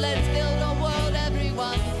profit. Let's build a world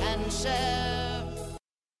everyone can share.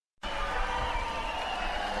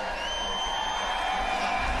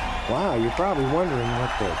 Wow, you're probably wondering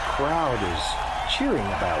what the crowd is cheering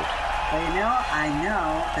about. Well, you know, I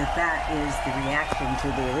know that is the reaction to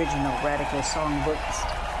the original Radical Songbooks.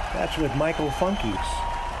 That's with Michael Funkies.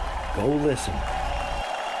 Go listen.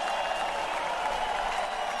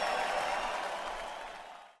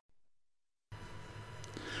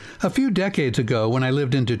 A few decades ago, when I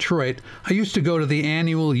lived in Detroit, I used to go to the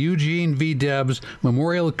annual Eugene V. Debs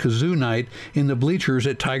Memorial Kazoo Night in the bleachers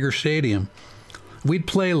at Tiger Stadium. We'd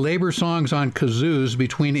play labor songs on kazoos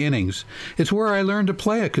between innings. It's where I learned to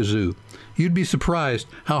play a kazoo. You'd be surprised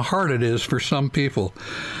how hard it is for some people.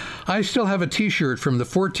 I still have a T-shirt from the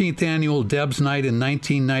 14th annual Debs Night in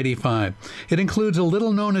 1995. It includes a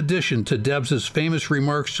little-known addition to Debs's famous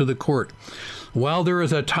remarks to the court. While there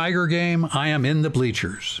is a Tiger game, I am in the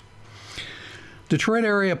bleachers. Detroit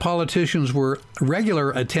area politicians were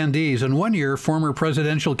regular attendees, and one year, former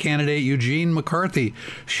presidential candidate Eugene McCarthy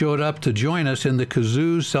showed up to join us in the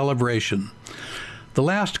kazoo celebration. The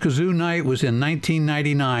last kazoo night was in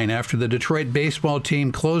 1999 after the Detroit baseball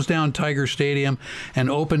team closed down Tiger Stadium and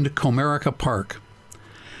opened Comerica Park.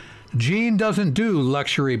 Gene doesn't do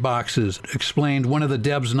luxury boxes, explained one of the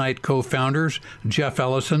Debs Night co-founders, Jeff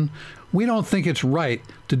Ellison. We don't think it's right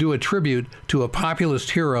to do a tribute to a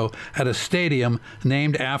populist hero at a stadium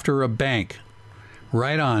named after a bank.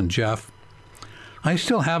 Right on, Jeff. I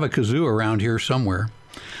still have a kazoo around here somewhere.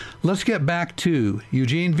 Let's get back to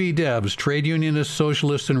Eugene V. Debs, Trade Unionist,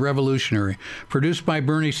 Socialist, and Revolutionary, produced by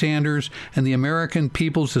Bernie Sanders and the American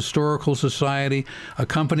People's Historical Society,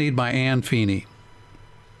 accompanied by Ann Feeney.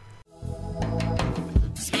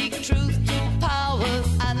 Speak truth to power,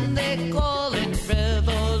 and they call it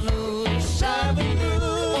revolution.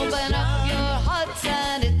 Open up your hearts,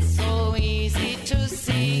 and it's so easy to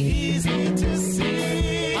see.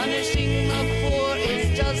 Punishing the poor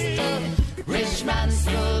is just a rich man's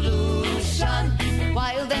solution.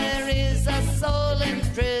 While there is a soul in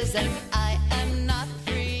prison, I am not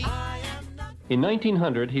free. In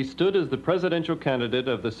 1900, he stood as the presidential candidate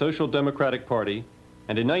of the Social Democratic Party,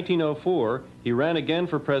 and in 1904, he ran again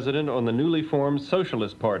for president on the newly formed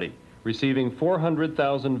Socialist Party, receiving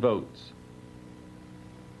 400,000 votes.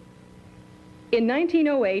 In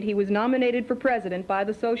 1908, he was nominated for president by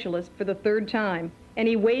the Socialists for the third time, and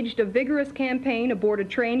he waged a vigorous campaign aboard a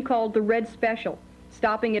train called the Red Special,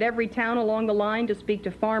 stopping at every town along the line to speak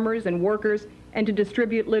to farmers and workers and to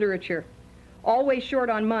distribute literature. Always short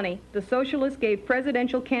on money, the Socialists gave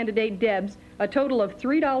presidential candidate Debs a total of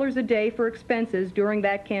 $3 a day for expenses during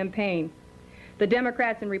that campaign. The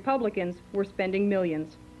Democrats and Republicans were spending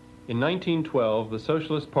millions. In 1912, the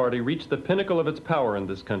Socialist Party reached the pinnacle of its power in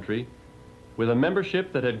this country. With a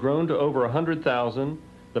membership that had grown to over 100,000,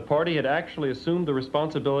 the party had actually assumed the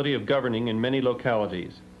responsibility of governing in many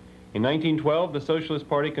localities. In 1912, the Socialist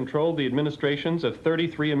Party controlled the administrations of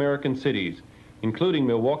 33 American cities, including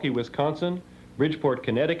Milwaukee, Wisconsin, Bridgeport,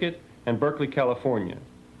 Connecticut, and Berkeley, California.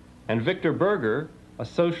 And Victor Berger, a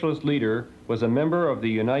socialist leader, was a member of the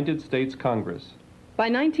United States Congress. By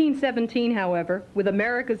 1917, however, with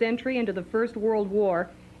America's entry into the First World War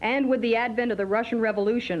and with the advent of the Russian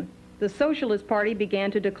Revolution, the Socialist Party began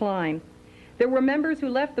to decline. There were members who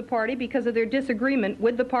left the party because of their disagreement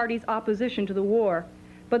with the party's opposition to the war,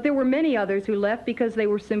 but there were many others who left because they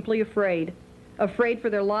were simply afraid. Afraid for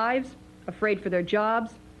their lives, afraid for their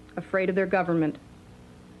jobs, afraid of their government.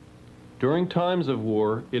 During times of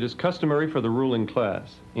war, it is customary for the ruling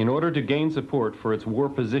class, in order to gain support for its war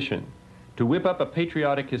position, to whip up a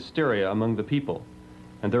patriotic hysteria among the people.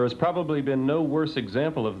 And there has probably been no worse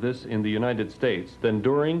example of this in the United States than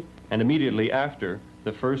during and immediately after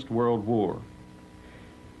the First World War.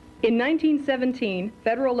 In 1917,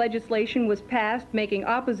 federal legislation was passed making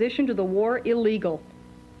opposition to the war illegal.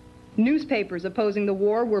 Newspapers opposing the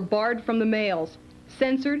war were barred from the mails,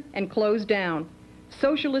 censored, and closed down.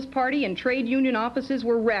 Socialist Party and trade union offices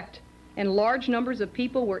were wrecked, and large numbers of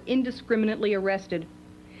people were indiscriminately arrested.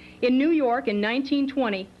 In New York in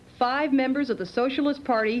 1920, 5 members of the Socialist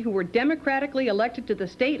Party who were democratically elected to the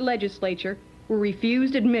state legislature were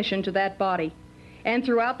refused admission to that body. And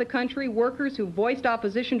throughout the country, workers who voiced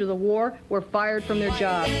opposition to the war were fired from their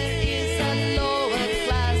jobs.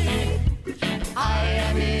 I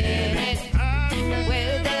am in it.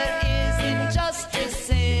 Where there is injustice,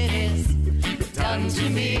 it is done to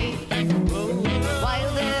me.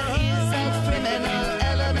 While there is a criminal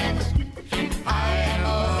element, I am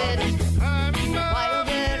of it. While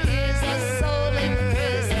there is a soul in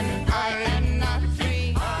prison, I am not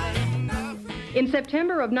free. In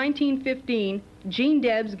September of 1915, Gene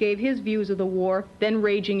Debs gave his views of the war then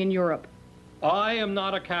raging in Europe. I am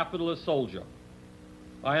not a capitalist soldier.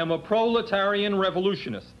 I am a proletarian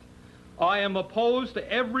revolutionist. I am opposed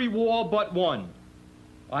to every war but one.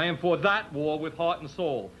 I am for that war with heart and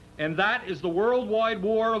soul, and that is the worldwide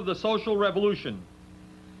war of the social revolution.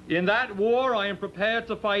 In that war, I am prepared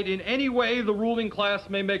to fight in any way the ruling class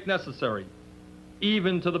may make necessary,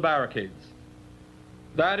 even to the barricades.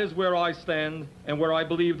 That is where I stand, and where I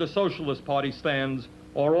believe the Socialist Party stands,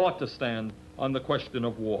 or ought to stand, on the question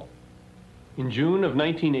of war. In June of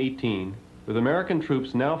 1918, with American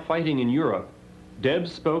troops now fighting in Europe,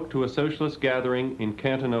 Debs spoke to a socialist gathering in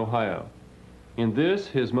Canton, Ohio. In this,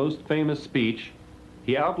 his most famous speech,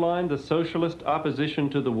 he outlined the socialist opposition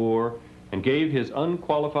to the war and gave his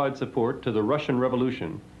unqualified support to the Russian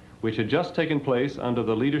Revolution, which had just taken place under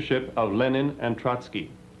the leadership of Lenin and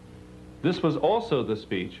Trotsky. This was also the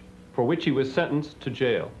speech for which he was sentenced to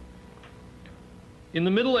jail. In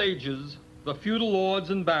the Middle Ages, the feudal lords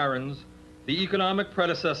and barons, the economic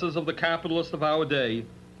predecessors of the capitalists of our day,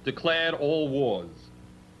 declared all wars,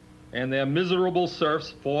 and their miserable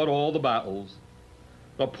serfs fought all the battles.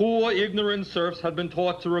 The poor, ignorant serfs had been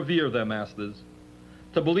taught to revere their masters,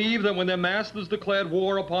 to believe that when their masters declared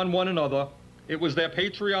war upon one another, it was their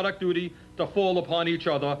patriotic duty to fall upon each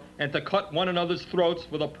other and to cut one another's throats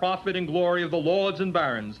for the profit and glory of the lords and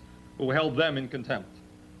barons who held them in contempt.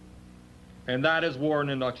 And that is war in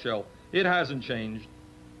a nutshell. It hasn't changed.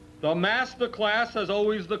 The master class has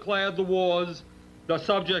always declared the wars. The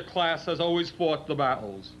subject class has always fought the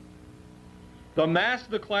battles. The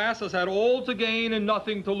master class has had all to gain and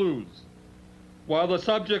nothing to lose, while the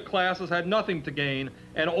subject class has had nothing to gain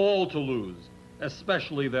and all to lose,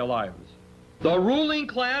 especially their lives. The ruling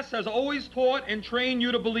class has always taught and trained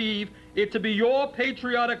you to believe it to be your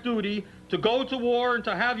patriotic duty to go to war and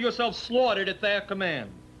to have yourself slaughtered at their command.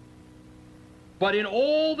 But in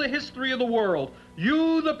all the history of the world,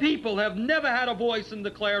 you, the people, have never had a voice in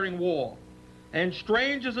declaring war. And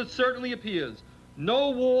strange as it certainly appears,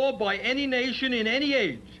 no war by any nation in any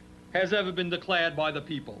age has ever been declared by the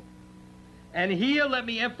people. And here let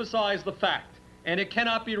me emphasize the fact, and it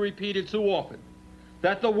cannot be repeated too often,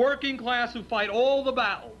 that the working class who fight all the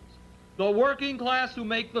battles, the working class who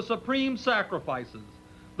make the supreme sacrifices,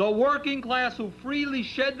 the working class who freely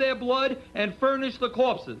shed their blood and furnish the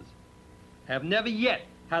corpses, have never yet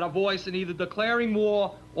had a voice in either declaring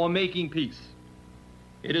war or making peace.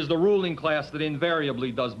 It is the ruling class that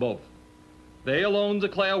invariably does both. They alone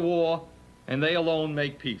declare war, and they alone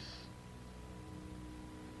make peace.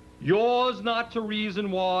 Yours not to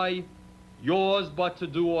reason why, yours but to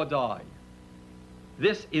do or die.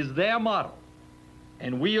 This is their motto,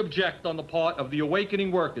 and we object on the part of the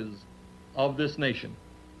awakening workers of this nation.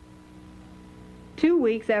 2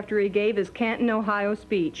 weeks after he gave his Canton, Ohio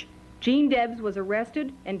speech, Gene Debs was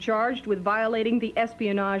arrested and charged with violating the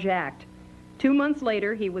Espionage Act. 2 months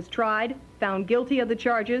later, he was tried, found guilty of the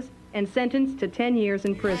charges, and sentenced to 10 years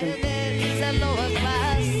in prison.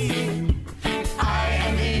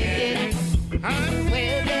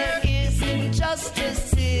 Where there is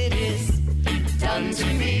injustice, it is done to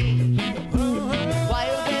me.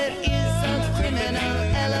 While there is a criminal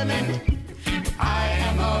element, I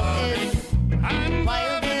am of it.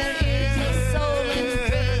 While there is a soul in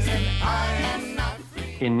prison, I am not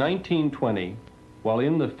free. In 1920, while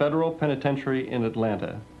in the federal penitentiary in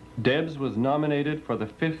Atlanta, Debs was nominated for the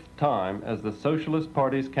 5th time as the Socialist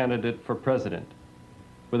Party's candidate for president.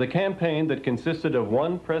 With a campaign that consisted of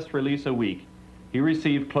one press release a week, he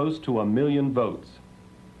received close to 1 million votes.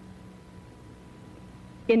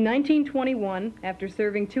 In 1921, after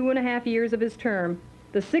serving 2.5 years of his term,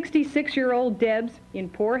 the 66-year-old Debs, in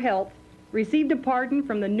poor health, received a pardon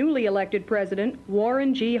from the newly elected president,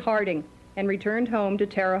 Warren G. Harding, and returned home to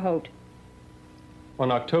Terre Haute.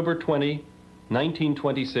 On October 20,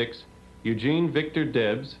 1926, Eugene Victor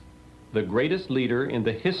Debs, the greatest leader in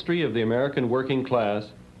the history of the American working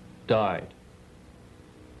class, died.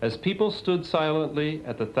 As people stood silently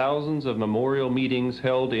at the thousands of memorial meetings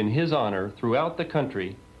held in his honor throughout the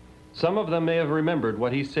country, some of them may have remembered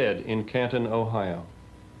what he said in Canton, Ohio.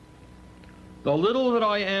 The little that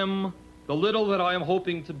I am, the little that I am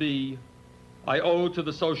hoping to be, I owe to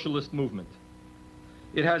the socialist movement.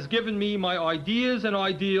 It has given me my ideas and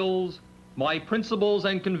ideals, my principles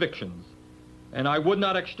and convictions, and I would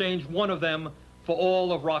not exchange one of them for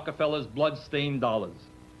all of Rockefeller's blood-stained dollars.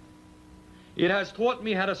 It has taught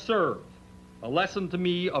me how to serve, a lesson to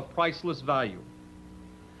me of priceless value.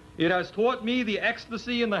 It has taught me the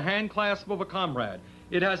ecstasy in the handclasp of a comrade.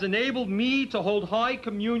 It has enabled me to hold high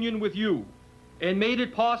communion with you and made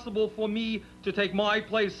it possible for me to take my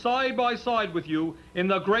place side by side with you in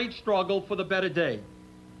the great struggle for the better day,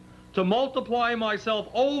 to multiply myself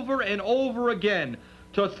over and over again,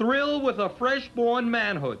 to thrill with a fresh-born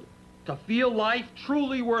manhood, to feel life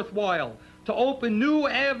truly worthwhile, to open new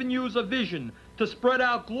avenues of vision, to spread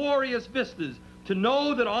out glorious vistas, to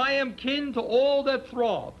know that I am kin to all that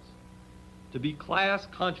throbs, to be class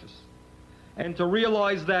conscious, and to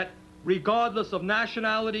realize that regardless of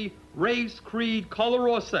nationality, race, creed, color,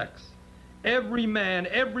 or sex, every man,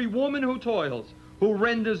 every woman who toils, who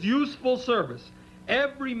renders useful service,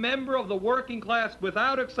 every member of the working class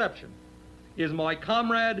without exception is my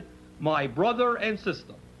comrade, my brother and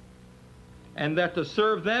sister, and that to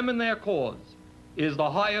serve them in their cause is the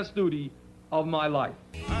highest duty of my life.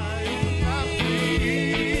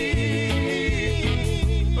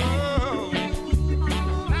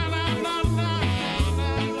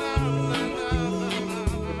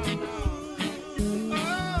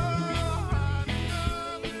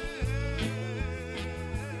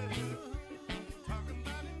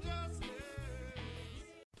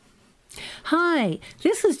 Hi,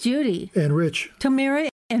 this is Judy. And Rich. Tamara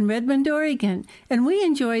in Redmond, Oregon, and we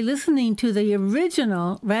enjoy listening to the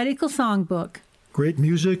original Radical Songbook. Great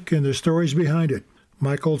music and the stories behind it.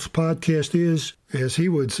 Michael's podcast is, as he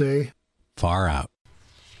would say, far out.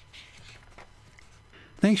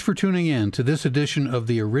 Thanks for tuning in to this edition of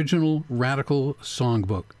the original Radical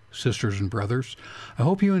Songbook, sisters and brothers. I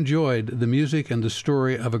hope you enjoyed the music and the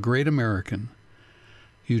story of a great American,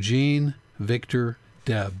 Eugene Victor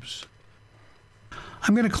Debs.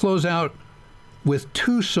 I'm going to close out with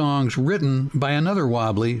two songs written by another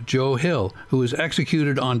wobbly, Joe Hill, who was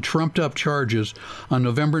executed on trumped-up charges on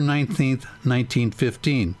November 19th,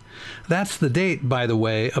 1915. That's the date, by the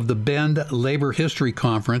way, of the Bend Labor History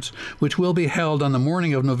Conference, which will be held on the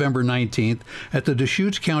morning of November 19th at the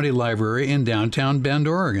Deschutes County Library in downtown Bend,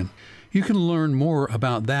 Oregon. You can learn more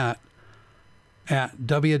about that at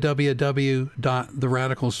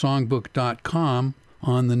www.theradicalsongbook.com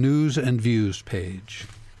on the News and Views page.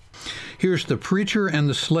 Here's The Preacher and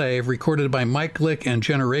the Slave, recorded by Mike Glick and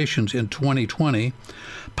Generations in 2020.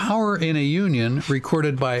 Power in a Union,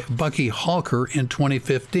 recorded by Bucky Halker in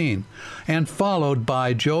 2015. And followed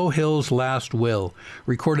by Joe Hill's Last Will,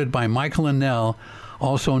 recorded by Michael and Nell,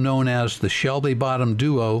 also known as the Shelby Bottom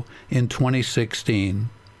Duo, in 2016.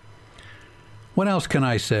 What else can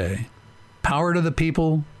I say? Power to the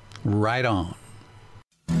people, right on.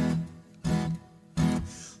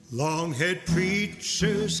 Long-haired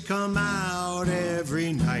preachers come out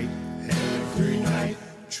every night,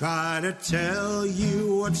 try to tell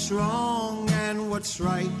you what's wrong and what's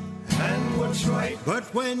right,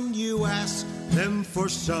 But when you ask them for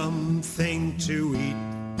something to eat,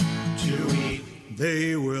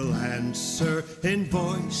 they will answer in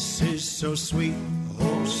voices so sweet,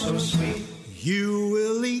 oh so sweet. You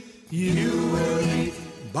will eat,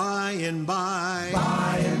 by and by,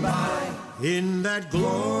 in that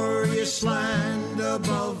glorious land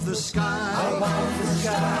above the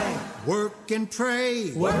sky, work and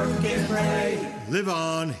pray, live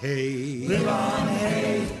on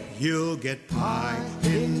hay, you'll get pie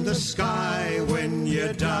in the sky when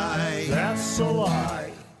you die. That's a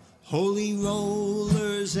lie. Holy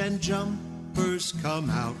rollers and jumpers come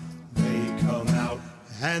out,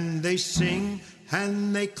 and they sing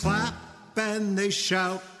and they clap and they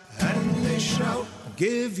shout,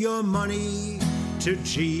 give your money to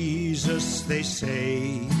Jesus, they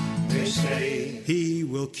say. He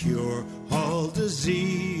will cure all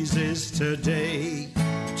diseases today.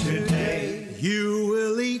 You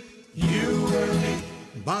will eat,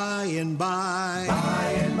 by and by,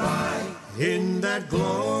 in that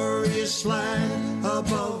glorious land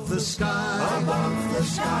above the sky,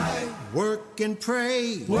 work and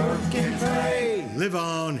pray, live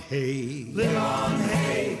on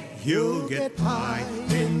hay, you'll get pie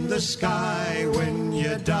in the sky when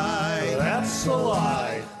you die. That's a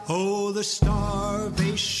lie. Oh, the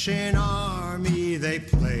Starvation Army, they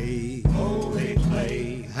play,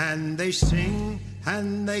 and they sing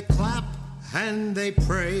and they clap and they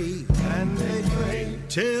pray,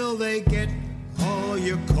 till they get all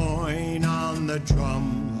your coin on the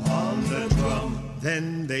drum,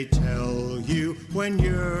 Then they tell you when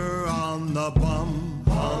you're on the bum,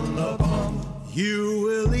 you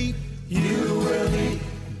will eat,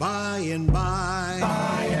 by and by,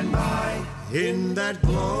 in that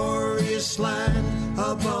glorious land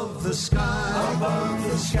above the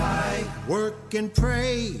sky, work and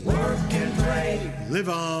pray, live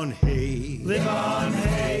on hay,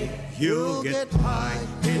 you'll get pie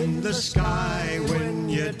in the sky when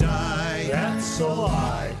you die. That's a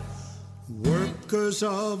lie. Workers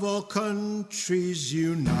of all countries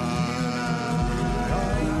unite,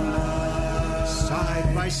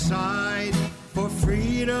 side by side, for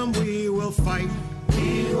freedom we will fight.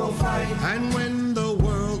 And when the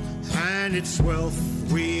world and its wealth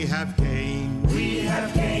we have gained,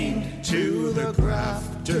 to the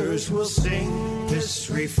grafters we'll sing this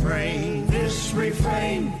refrain.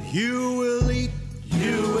 You will eat,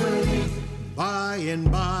 by and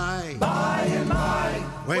by,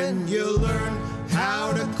 when you learn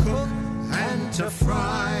how to cook and to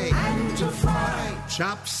fry,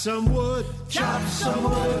 chop some wood,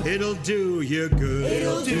 it'll do you good,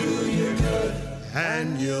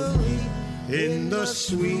 and you'll eat in the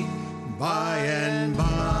sweet by and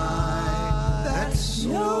by. That's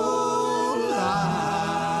no lie.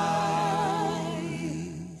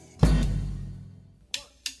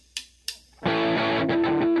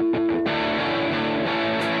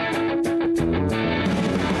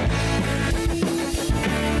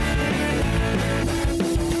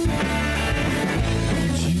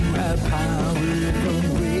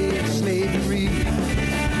 Slavery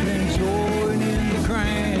and join in the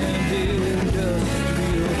grand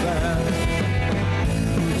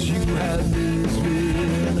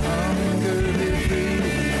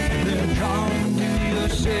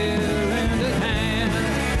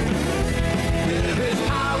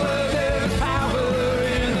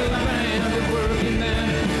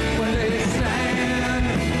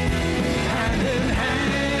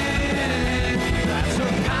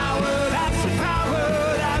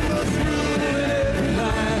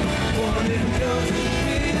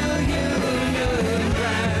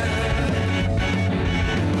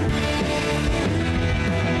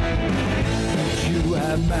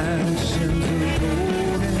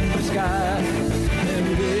sky and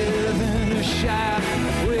live in a shack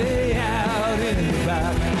way out in the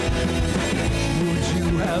back. Would you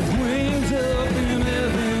have wings up in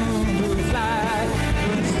heaven to fly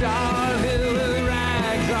and start with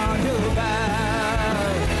rags on your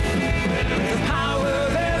back? There's power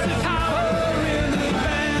in the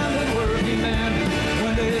band of working men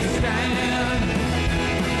when they stand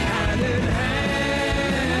hand in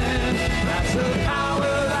hand. That's the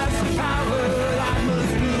power that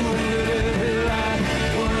must rule every land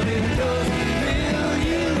when it does real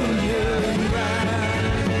union grand.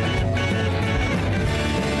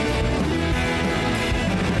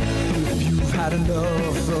 If you've had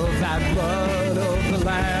enough of that blood of the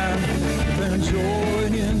land, then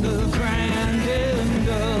join in the grand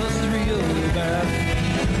industrial band.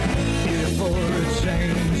 If for a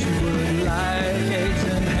change you would like eggs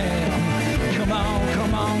and ham, come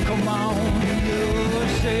on, you'll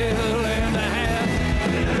sail in the hand.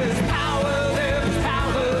 There's power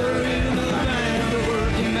in the land of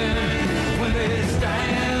working men when they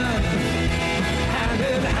stand hand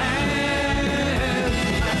in hand.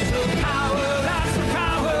 That's the power that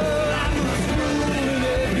must rule in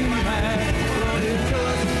every man when it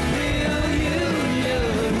does real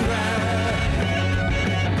union grand.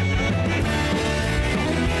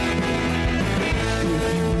 If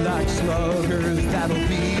you like sluggers that'll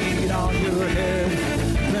beat on your head,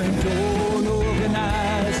 then don't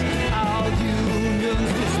organize, our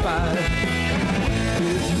unions despise.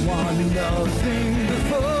 If you want nothing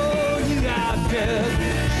before you got dead,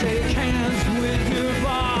 shake hands with your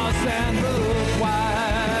boss and look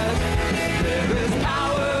wise. There is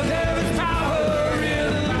power in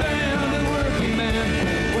the band of working men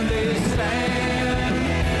when they stand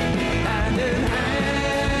hand in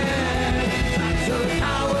hand. There's a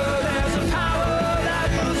power that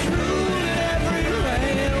must rule in every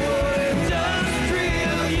land. What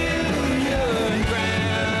industrial union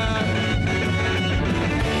grand.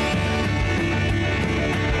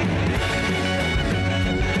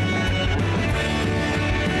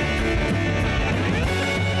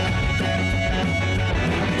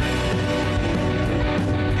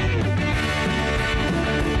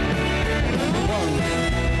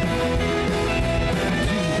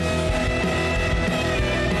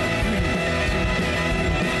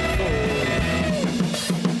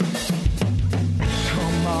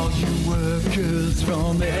 Come all you workers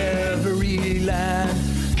from every land,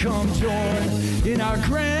 come join in our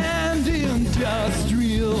grand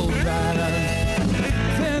industrial band.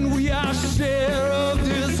 Then we our share of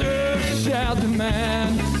this earth shall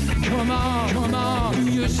demand. Come on, do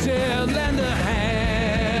your share, lend a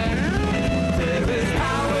hand. There is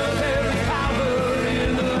power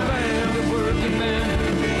in the band of working men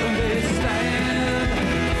when they stand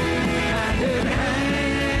hand in hand.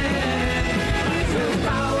 There's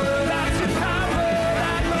power that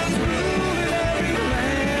must rule in every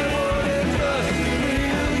land. What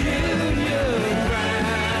industrial union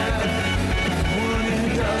grand. One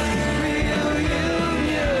industrial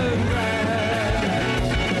union grand.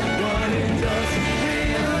 One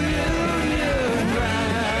industrial union grand.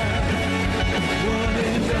 One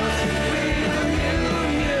industrial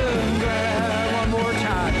union grand. One more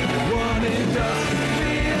time. One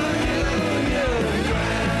industrial union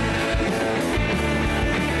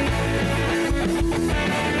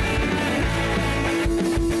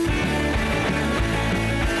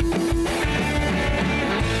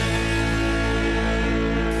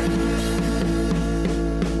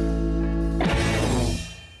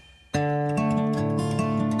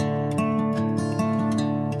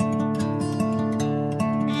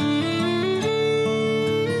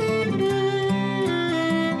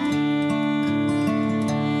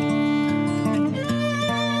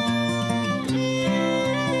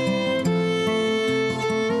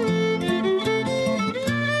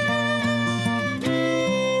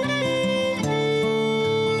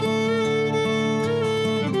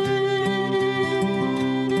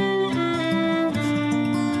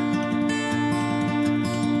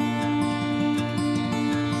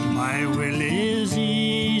My will is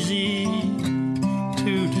easy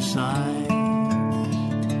to decide,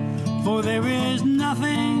 for there is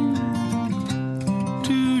nothing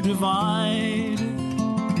to divide.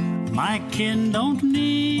 My kin don't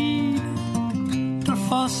need to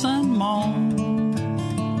fuss and moan.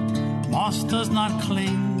 Moss does not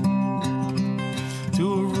cling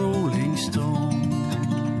to a rolling stone.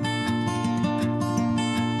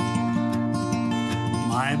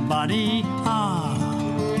 My body,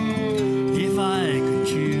 if I could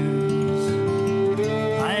choose,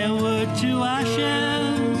 I would to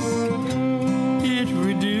ashes it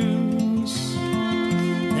reduce,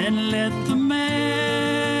 and let the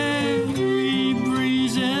man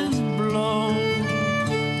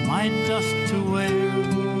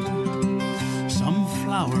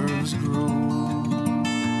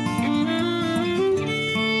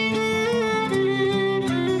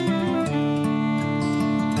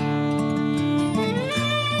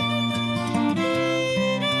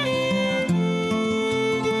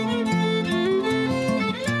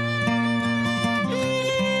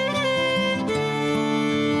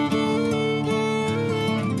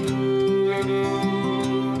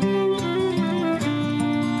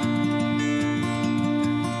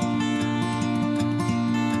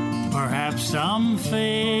some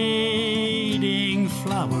fading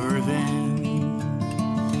flower then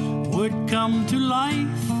would come to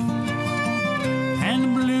life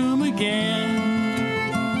and bloom again.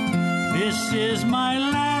 This is my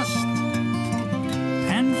last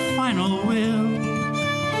and final will.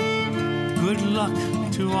 Good luck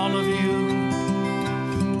to all of you,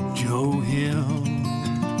 Joe Hill.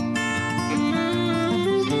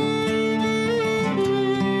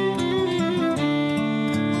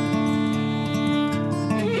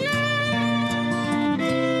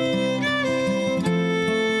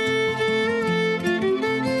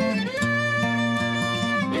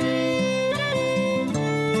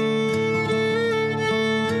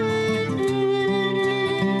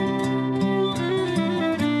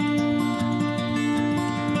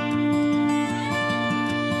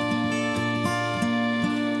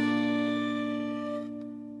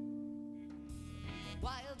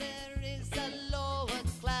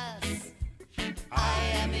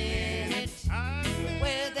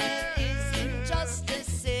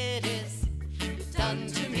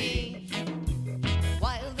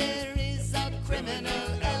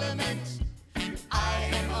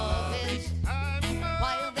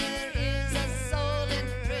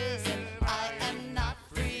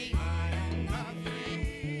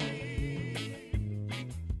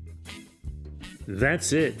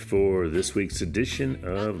 That's it for this week's edition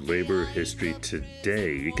of Labor History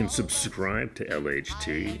Today. You can subscribe to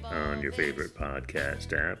LHT on your favorite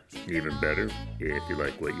podcast app. Even better, if you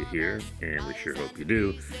like what you hear, and we sure hope you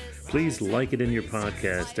do, please like it in your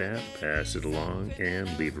podcast app, pass it along,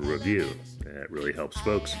 and leave a review. That really helps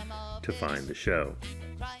folks to find the show.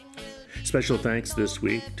 Special thanks this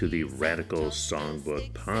week to the Radical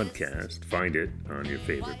Songbook Podcast. Find it on your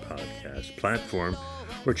favorite podcast platform,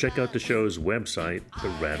 or check out the show's website,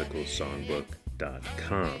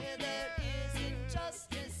 theradicalsongbook.com.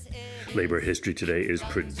 Labor History Today is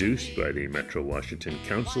produced by the Metro Washington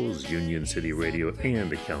Council's Union City Radio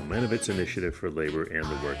and the Kalmanovitz Initiative for Labor and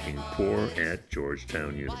the Working Poor at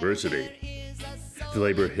Georgetown University. The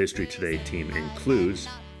Labor History Today team includes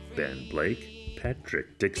Ben Blake,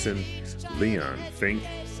 Patrick Dixon, Leon Fink,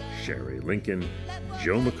 Sherry Lincoln,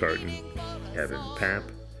 Joe McCartan, Evan Papp,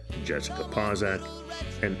 Jessica Pozak,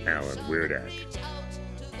 and Alan Weirdak.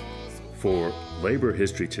 For Labor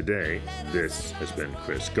History Today, this has been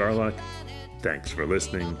Chris Garlock. Thanks for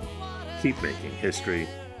listening. Keep making history,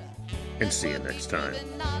 and see you next time.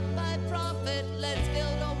 Not by profit, let's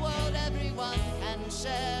build a world everyone can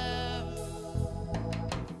share.